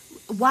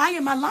 Why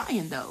am I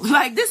lying, though?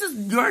 Like, this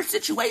is your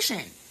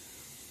situation.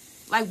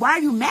 Like, why are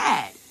you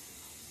mad?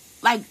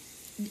 Like,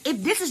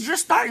 if this is your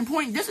starting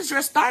point, this is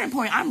your starting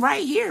point. I'm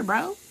right here,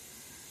 bro.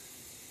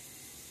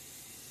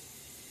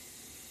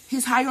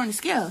 He's higher on the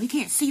scale. He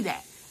can't see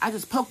that. I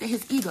just poked at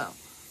his ego.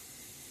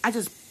 I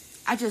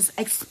just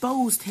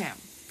exposed him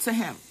to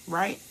him,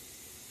 right?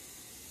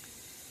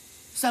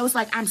 So it's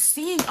like I'm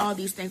seeing all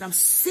these things. I'm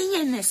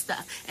seeing this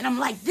stuff. And I'm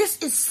like, this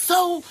is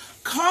so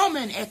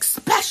common,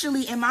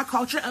 especially in my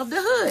culture of the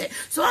hood.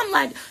 So I'm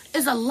like,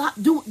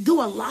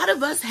 do a lot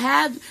of us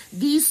have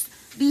these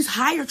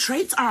higher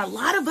traits? Are a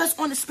lot of us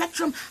on the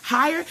spectrum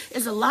higher?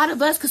 Is a lot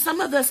of us, because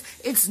some of us,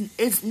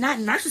 it's not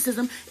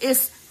narcissism,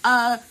 it's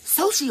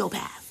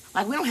sociopath.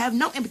 Like, we don't have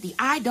no empathy.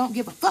 I don't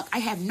give a fuck. I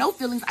have no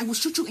feelings. I will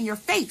shoot you in your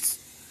face.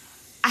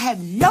 I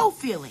have no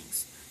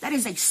feelings. That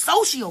is a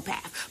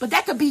sociopath. But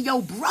that could be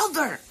your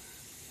brother,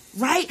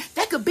 right?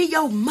 That could be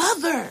your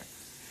mother.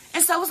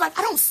 And so it's like,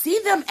 I don't see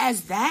them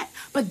as that,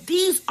 but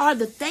these are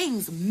the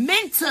things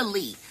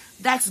mentally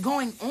that's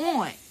going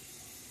on,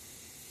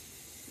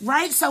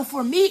 right? So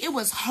for me, it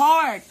was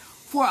hard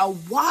for a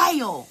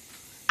while.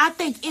 I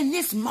think in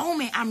this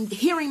moment, I'm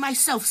hearing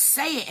myself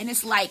say it, and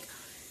it's like,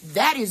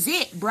 that is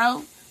it,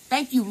 bro.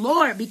 Thank you,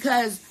 Lord,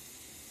 because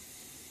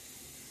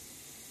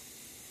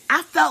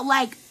I felt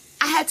like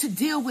I had to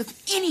deal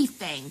with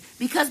anything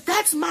because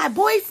that's my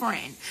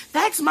boyfriend.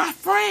 That's my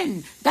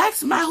friend.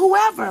 That's my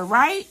whoever,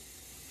 right?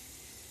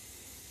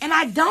 And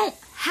I don't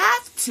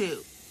have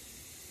to.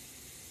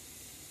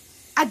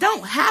 I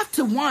don't have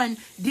to,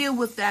 deal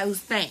with those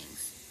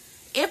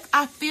things. If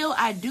I feel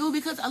I do,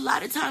 because a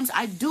lot of times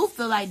I do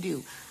feel I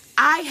do,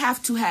 I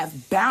have to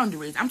have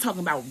boundaries. I'm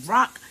talking about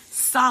rock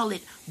solid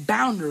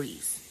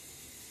boundaries.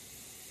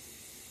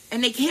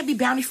 And they can't be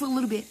boundaries for a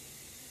little bit.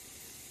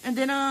 And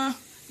then,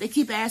 they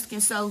keep asking,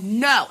 so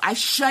no, I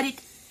shut it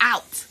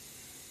out.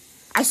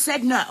 I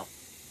said no.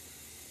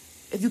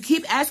 If you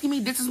keep asking me,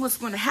 this is what's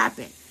going to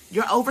happen.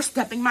 You're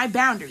overstepping my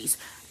boundaries.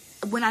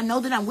 When I know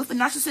that I'm with a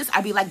narcissist,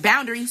 I be like,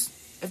 boundaries.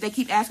 If they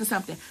keep asking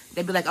something,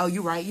 they be like, oh,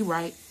 you're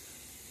right.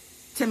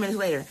 10 minutes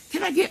later,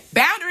 can I get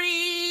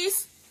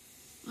boundaries?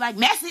 Like,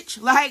 message.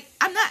 Like,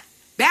 I'm not.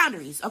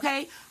 Boundaries,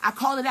 okay? I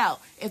call it out.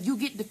 If you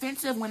get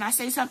defensive when I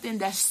say something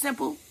that's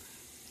simple,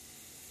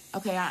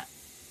 okay,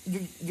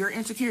 your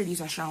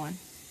insecurities are showing.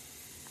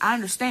 I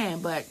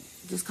understand, but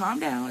just calm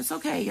down. It's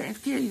okay. Your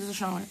insecurities are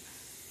showing.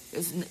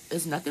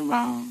 It's nothing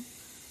wrong.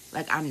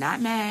 Like, I'm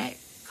not mad.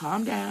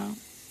 Calm down.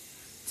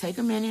 Take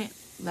a minute.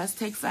 Let's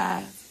take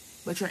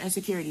 5. But your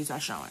insecurities are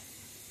showing.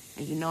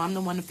 And you know I'm the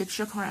one to fix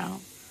your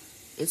crown.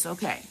 It's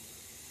okay.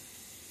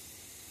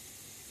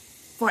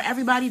 For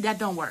everybody, that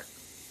don't work.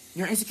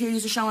 Your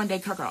insecurities are showing, they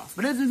cut off.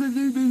 But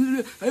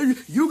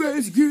you got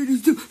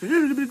insecurities too.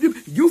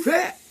 You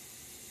fat.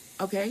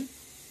 Okay?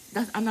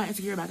 I'm not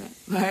insecure about that.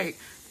 Like,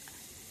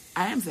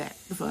 I am fat.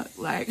 The fuck?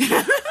 Like,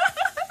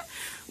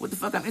 what the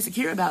fuck I'm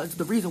insecure about is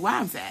the reason why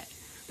I'm fat.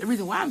 The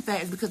reason why I'm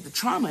fat is because the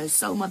trauma is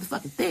so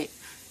motherfucking thick.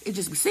 It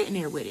just be sitting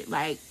there with it.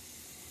 Like,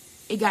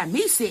 it got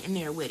me sitting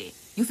there with it.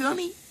 You feel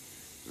me?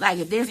 Like,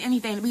 if there's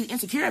anything to be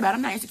insecure about,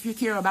 I'm not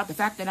insecure about the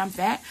fact that I'm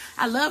fat.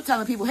 I love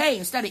telling people, hey,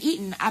 instead of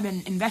eating, I've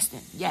been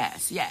investing.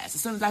 Yes. As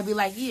soon as I be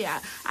like, yeah,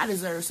 I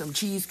deserve some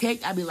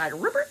cheesecake, I be like,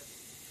 ripper.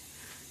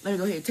 Let me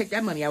go ahead and take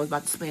that money I was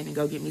about to spend and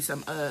go get me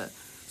some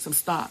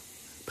stock.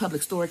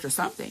 public storage or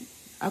something.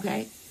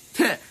 Okay.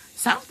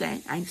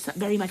 Something. I need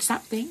very much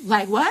something.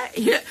 Like what?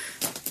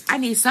 I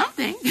need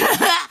something.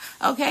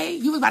 Okay.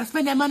 You was about to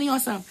spend that money on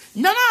some.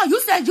 No. You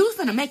said you was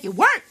going to make it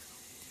work.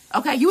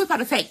 Okay. You was about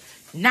to take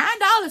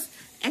 $9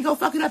 and go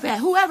fuck it up at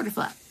whoever the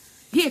fuck.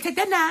 Yeah, take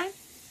that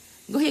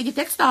 $9. Go ahead and get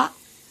that stock.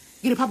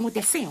 Get it popping with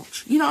that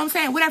sandwich. You know what I'm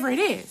saying? Whatever it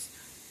is.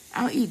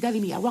 I don't eat deli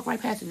meat. I walked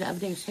right past it the other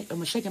day and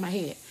was shaking my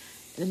head.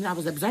 And then I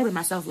was observing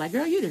myself like,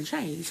 girl, you didn't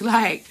change.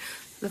 Like,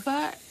 the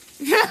fuck?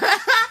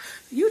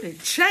 You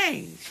didn't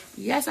change.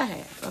 Yes, I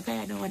have. Okay,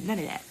 I don't want none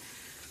of that.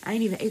 I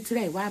ain't even ate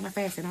today. Why am I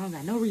fasting? I don't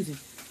got no reason.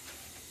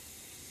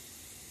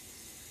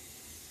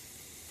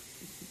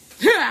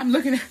 I'm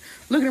looking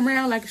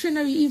around like, shouldn't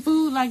I be eating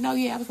food? Like, no,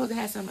 yeah, I was supposed to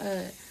have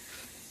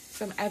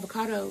some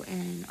avocado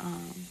and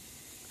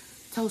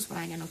toast, but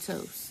I ain't got no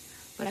toast.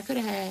 But I could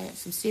have had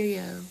some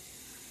cereal.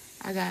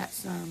 I got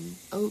some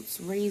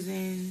oats,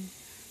 raisin,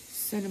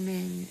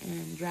 cinnamon,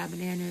 and dry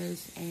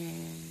bananas,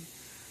 and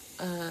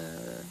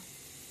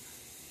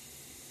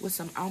with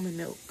some almond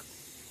milk.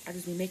 I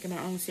just be making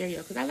my own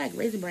cereal because I like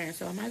Raisin Bran,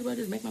 so I might as well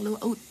just make my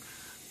little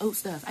oat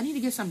stuff. I need to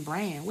get some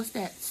bran. What's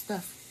that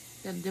stuff?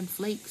 Them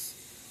flakes.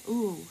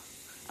 Ooh,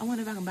 I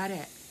wonder if I can buy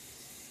that.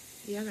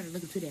 Yeah, I gotta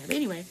look into that. But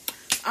anyway,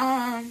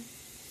 I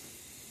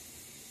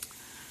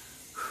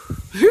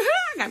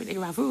gotta be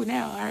thinking about food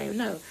now. I already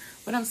know.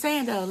 But I'm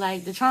saying though,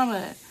 like the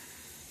trauma,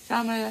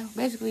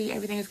 basically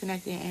everything is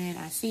connected, and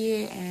I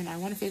see it, and I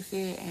want to fix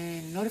it,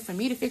 and in order for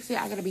me to fix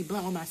it, I gotta be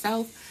blunt with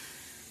myself.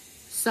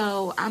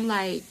 So I'm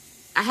like,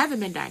 I haven't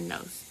been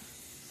diagnosed,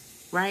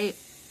 right?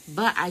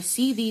 But I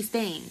see these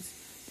things,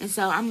 and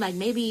so I'm like,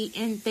 maybe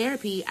in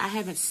therapy, I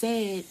haven't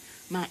said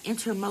my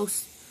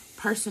innermost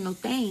personal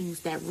things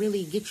that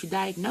really get you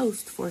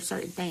diagnosed for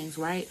certain things,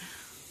 right?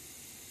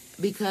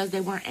 Because they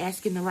weren't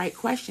asking the right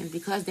questions,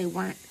 because they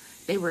were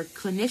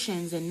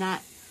clinicians and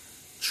not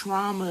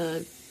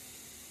trauma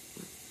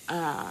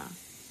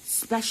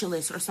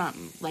specialists or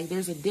something. Like,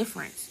 there's a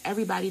difference.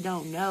 Everybody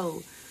don't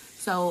know.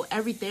 So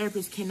every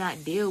therapist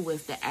cannot deal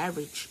with the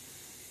average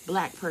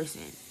black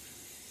person.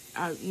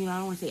 I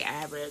don't want to say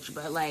average,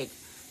 but like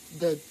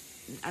I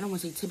don't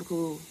want to say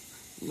typical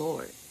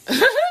Lord.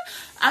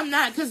 I'm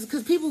not, because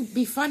people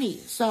be funny.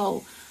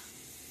 So,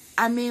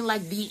 I mean,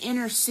 like the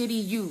inner city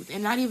youth,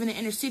 and not even the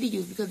inner city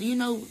youth, because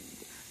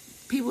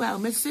people out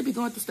in Mississippi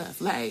going through stuff,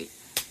 like,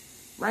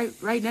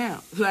 right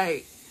now.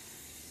 Like,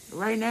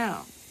 right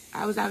now.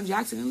 I was out in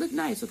Jackson, and it looked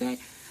nice, okay?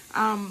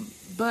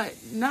 But,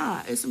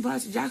 nah, it's some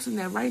parts of Jackson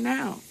that right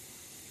now,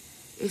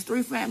 it's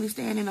 3 families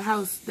staying in a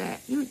house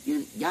that,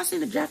 y'all seen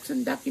the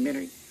Jackson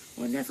documentary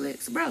on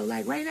Netflix? Bro,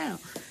 like, right now,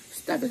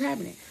 stuff is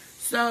happening.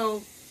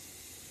 So,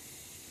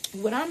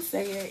 what I'm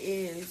saying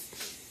is,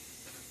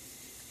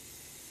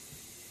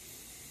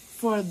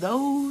 for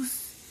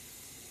those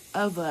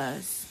of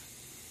us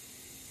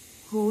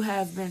who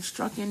have been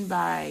strucken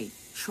by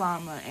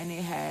trauma and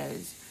it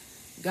has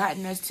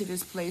gotten us to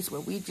this place where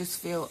we just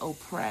feel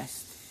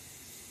oppressed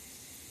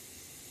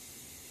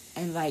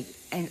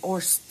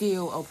or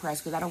still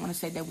oppressed, because I don't want to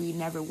say that we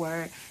never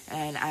were,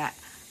 and I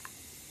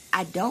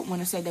don't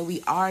want to say that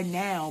we are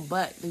now,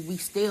 but we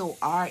still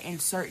are in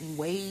certain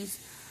ways.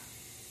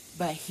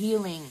 But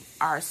healing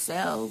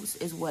ourselves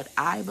is what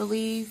I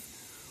believe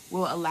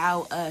will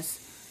allow us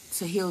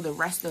to heal the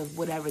rest of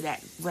whatever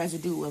that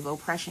residue of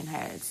oppression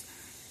has.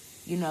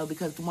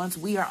 Because once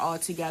we are all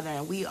together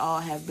and we all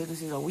have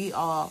businesses, or we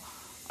all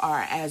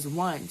are as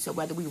one, so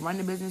whether we run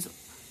the business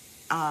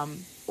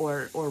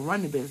or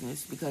run the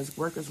business, because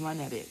workers run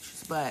that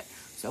bitch. But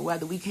so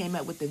whether we came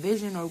up with the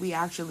vision or we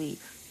actually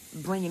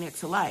bringing it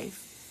to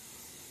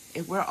life,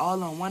 if we're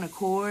all on one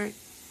accord,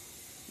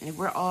 and if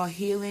we're all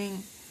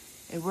healing,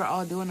 if we're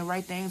all doing the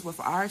right things with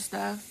our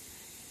stuff,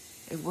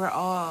 if we're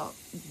all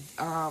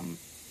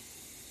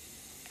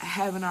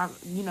having our,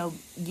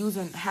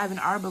 having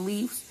our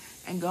beliefs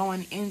and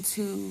going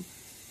into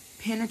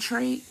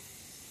penetrate,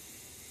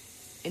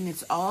 and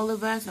it's all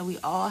of us, and we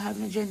all have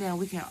an agenda, and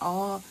we can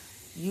all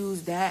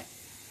use that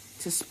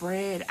to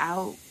spread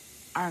out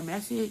our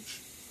message,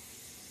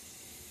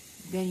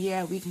 then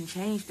yeah, we can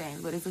change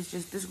things. But if it's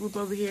just this group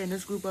over here and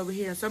this group over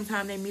here, and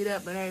sometimes they meet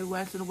up, but every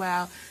once in a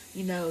while,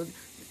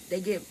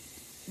 they get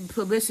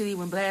publicity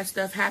when bad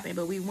stuff happens,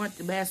 but we want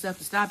the bad stuff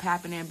to stop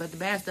happening, but the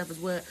bad stuff is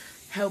what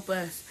help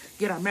us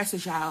get our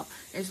message out.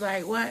 It's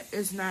like, what?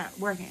 It's not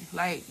working.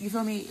 Like, you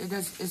feel me?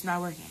 It's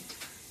not working.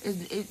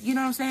 You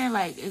know what I'm saying?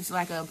 Like, it's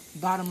like a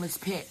bottomless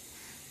pit.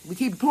 We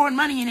keep pouring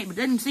money in it, but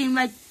it doesn't seem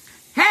like,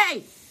 hey!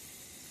 And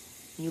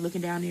you're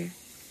looking down there.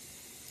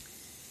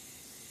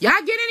 Y'all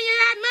get any of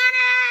that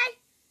money?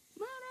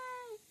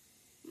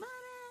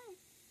 Money.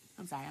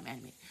 I'm sorry, I'm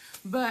animated.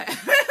 But,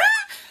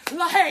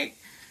 like,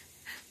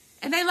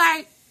 and they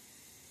like,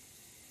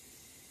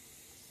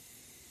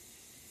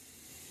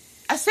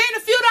 I seen a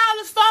few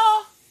dollars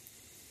fall.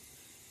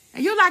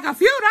 And you're like, a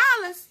few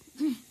dollars?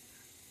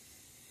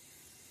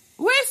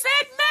 We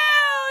said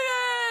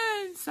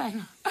millions. Like,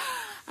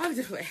 I'm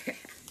just like,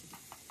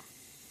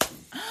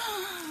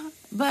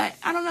 but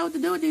I don't know what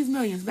to do with these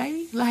millions,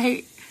 baby.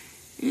 Like,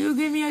 You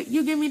give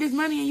me this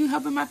money and you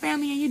helping my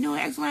family and you doing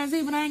X, Y, and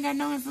Z, but I ain't got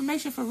no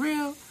information for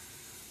real,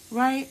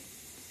 right?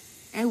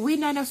 And we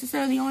not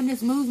necessarily on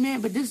this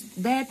movement, but this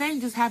bad thing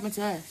just happened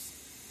to us,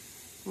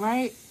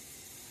 right?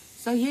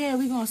 So yeah,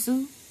 we gonna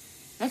sue.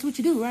 That's what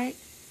you do, right?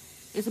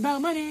 It's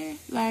about money.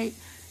 Like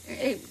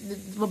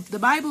the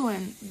Bible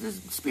and the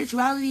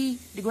spirituality,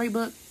 the great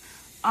book,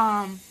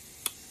 all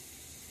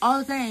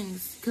the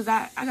things. Because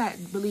I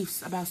got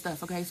beliefs about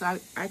stuff, okay? So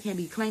I can't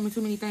be claiming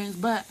too many things,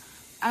 but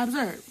I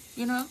observe,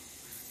 you know?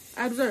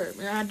 I observe,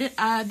 and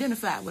I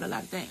identify with a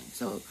lot of things.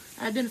 So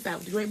I identify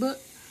with the great book,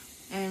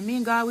 and me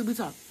and God, we be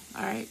talking,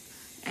 all right?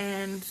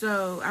 And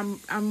so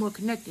I'm more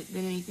connected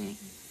than anything.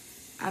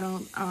 I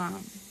don't,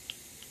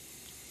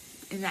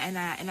 and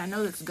I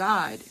know it's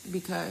God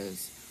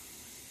because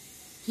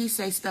He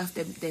say stuff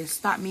that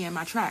stop me in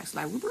my tracks,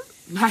 like,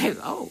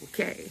 oh,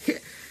 okay.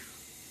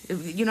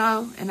 You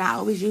know, and I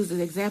always use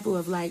the example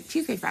of, like,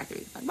 Cheesecake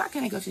Factory. Like, why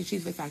can't I go to the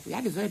Cheesecake Factory?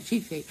 I deserve the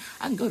cheesecake.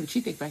 I can go to the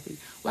Cheesecake Factory.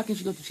 Why can't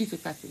you go to the Cheesecake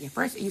Factory? At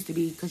first, it used to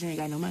be because you ain't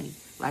got no money.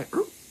 Like,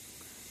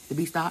 the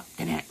beat stop,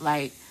 and then,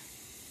 like,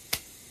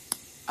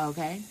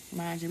 okay,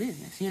 mind your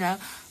business, you know?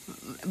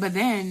 But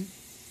then,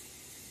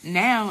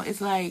 now,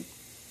 it's like,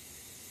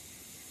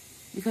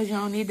 because you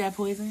don't need that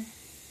poison.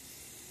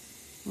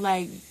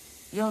 Like,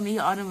 you don't need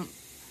all them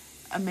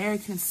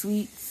American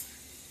sweets.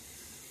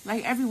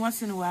 Like, every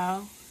once in a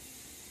while,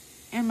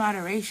 in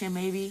moderation,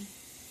 maybe.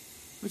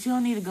 But you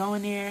don't need to go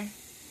in there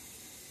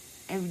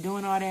and be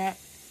doing all that.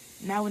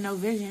 Not with no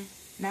vision.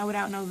 Not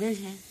without no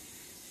vision.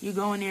 You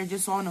go in there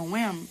just on a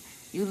whim.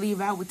 You leave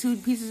out with 2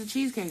 pieces of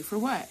cheesecake. For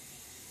what?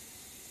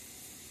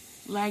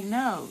 Like,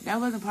 no. That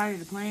wasn't part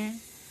of the plan.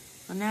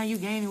 So now you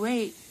gaining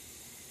weight.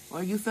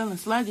 Or you feeling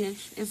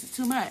sluggish. It's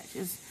too much.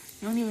 You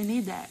don't even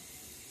need that.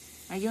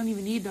 Like, you don't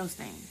even need those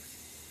things.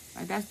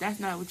 Like, that's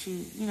not what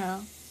you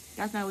know.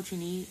 That's not what you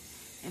need.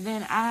 And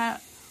then I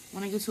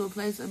want to get to a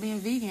place of being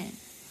vegan.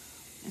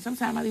 And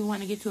sometimes I even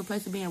want to get to a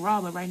place of being raw,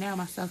 but right now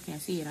myself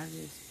can't see it. I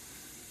just,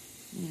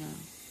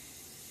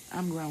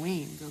 I'm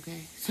growing,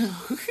 okay? So,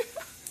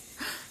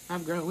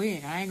 I'm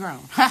growing. I ain't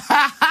grown.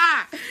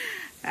 I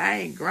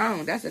ain't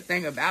grown. That's the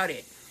thing about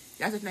it.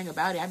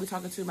 I be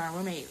talking to my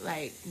roommate,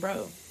 like,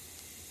 bro.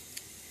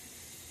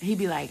 He'd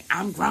be like,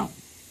 I'm grown.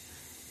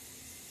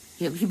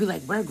 He'd be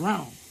like, we're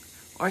grown.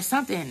 Or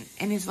something.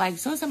 And it's like,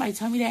 so somebody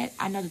tell me that,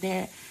 I know that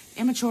they're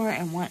immature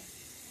and want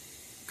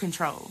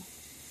control.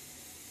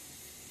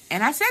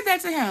 And I said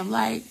that to him,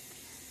 like,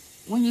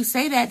 when you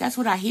say that, that's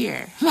what I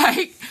hear.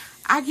 Like,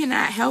 I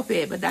cannot help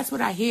it, but that's what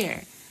I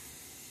hear.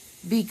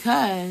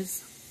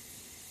 Because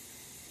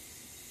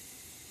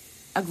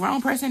a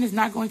grown person is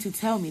not going to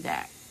tell me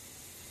that.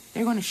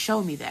 They're going to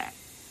show me that.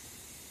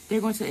 They're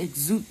going to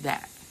exude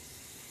that.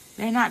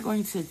 They're not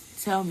going to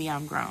tell me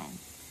I'm grown.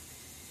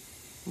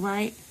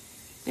 Right?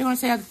 They're going to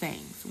say other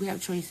things. We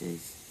have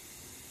choices.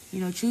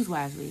 Choose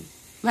wisely.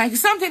 Like,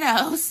 something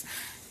else.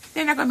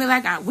 They're not going to be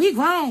like, we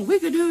grown. We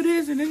could do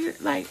this and this.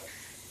 Like,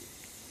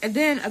 and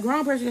then a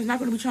grown person is not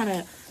going to be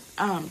trying to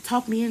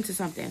talk me into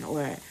something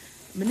or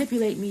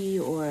manipulate me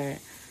or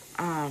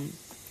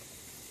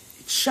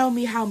show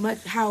me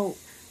how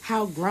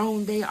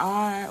grown they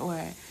are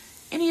or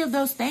any of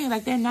those things.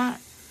 Like, they're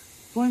not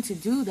going to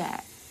do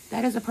that.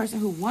 That is a person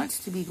who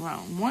wants to be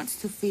grown,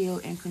 wants to feel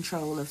in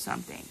control of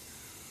something,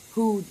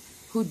 whose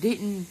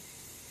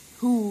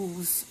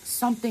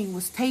something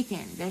was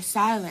taken, their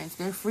silence,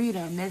 their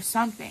freedom, their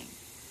something,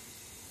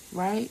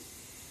 right?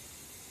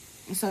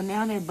 And so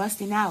now they're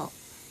busting out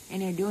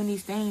and they're doing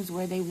these things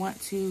where they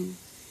want to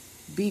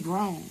be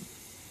grown.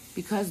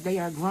 Because they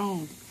are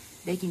grown,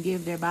 they can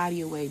give their body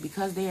away.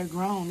 Because they are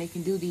grown, they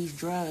can do these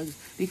drugs.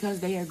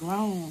 Because they are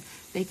grown,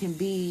 they can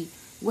be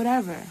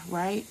whatever,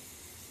 right?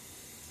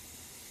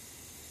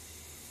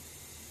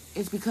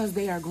 It's because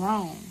they are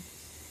grown.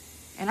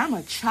 And I'm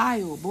a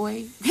child,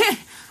 boy.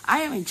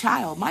 I am a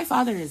child. My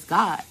father is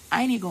God.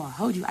 I ain't even gonna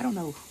hold you. I don't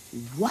know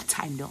what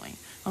I'm doing.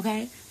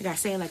 Okay? I gotta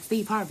say it like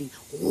Steve Harvey.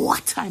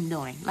 What I'm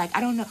doing. Like,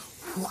 I don't know.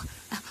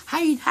 How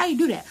you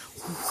do that?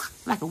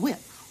 Like a whip.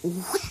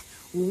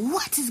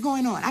 What is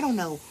going on? I don't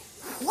know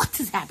what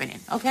is happening.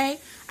 Okay?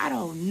 I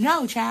don't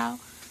know, child.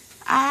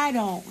 I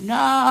don't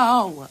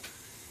know.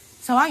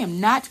 So I am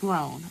not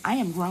grown. I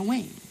am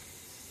growing.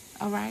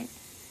 Alright?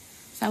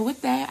 So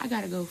with that, I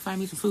gotta go find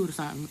me some food or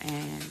something.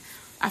 And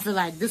I feel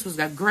like this was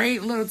a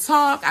great little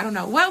talk. I don't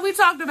know what we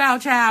talked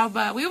about, child,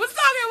 but we was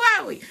talking,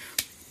 weren't we?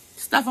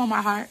 Stuff on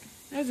my heart.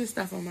 There's just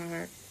stuff on my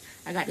heart.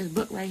 I got this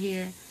book right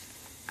here.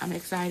 I'm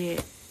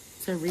excited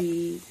to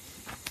read.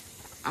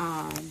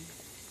 I'm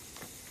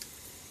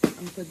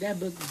gonna put that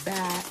book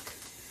back.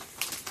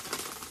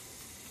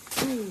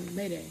 Ooh,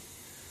 Mayday.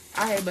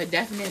 Alright, but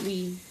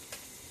definitely.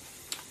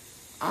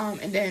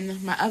 And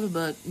then my other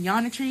book,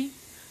 Yonetry.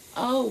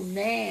 Oh,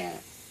 man.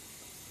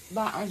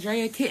 By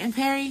Andrea Kitten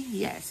Perry.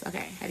 Yes,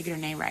 okay. Had to get her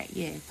name right.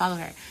 Yeah, follow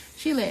her.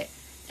 She lit.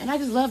 And I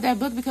just love that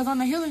book because on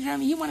the healing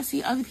journey, you want to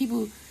see other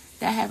people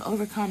that have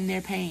overcome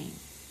their pain.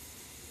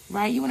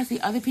 Right? You want to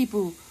see other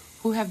people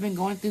who have been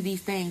going through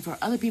these things, or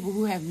other people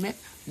who have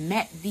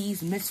met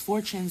these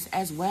misfortunes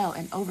as well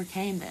and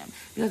overcame them.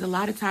 Because a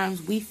lot of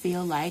times we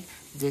feel like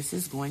this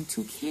is going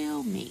to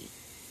kill me.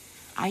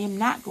 I am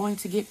not going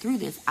to get through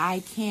this.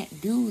 I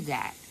can't do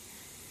that.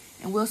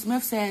 And Will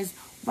Smith says,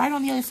 right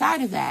on the other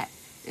side of that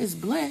is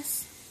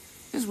bliss.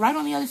 Just right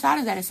on the other side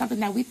of that is something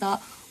that we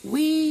thought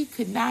we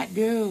could not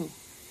do.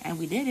 And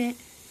we did it.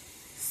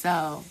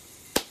 So,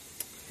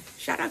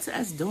 shout out to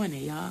us doing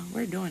it, y'all.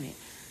 We're doing it.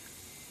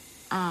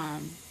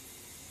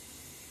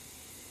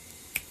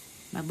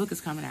 My book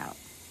is coming out.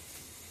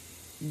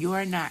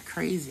 You're not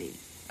crazy,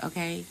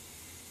 okay?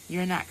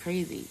 You're not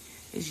crazy.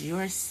 It's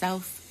your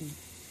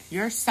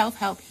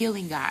self-help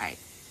healing guide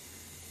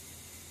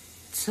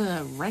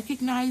to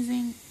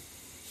recognizing,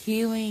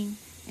 healing,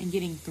 and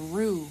getting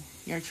through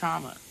your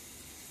trauma.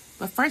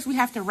 But first we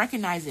have to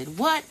recognize it.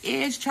 What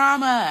is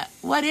trauma?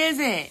 What is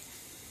it?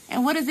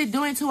 And what is it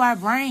doing to our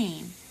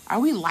brain? Are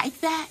we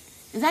like that?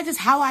 Is that just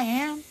how I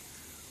am?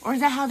 Or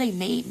is that how they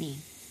made me?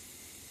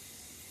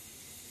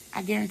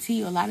 I guarantee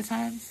you a lot of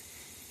times,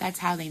 that's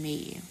how they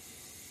made you.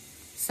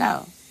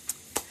 So,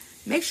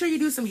 make sure you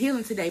do some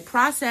healing today.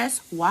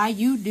 Process why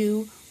you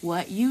do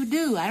what you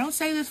do. I don't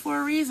say this for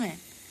a reason.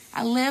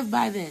 I live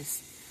by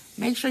this.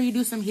 Make sure you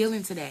do some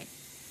healing today.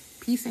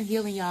 Peace and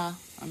healing, y'all.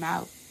 I'm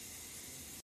out.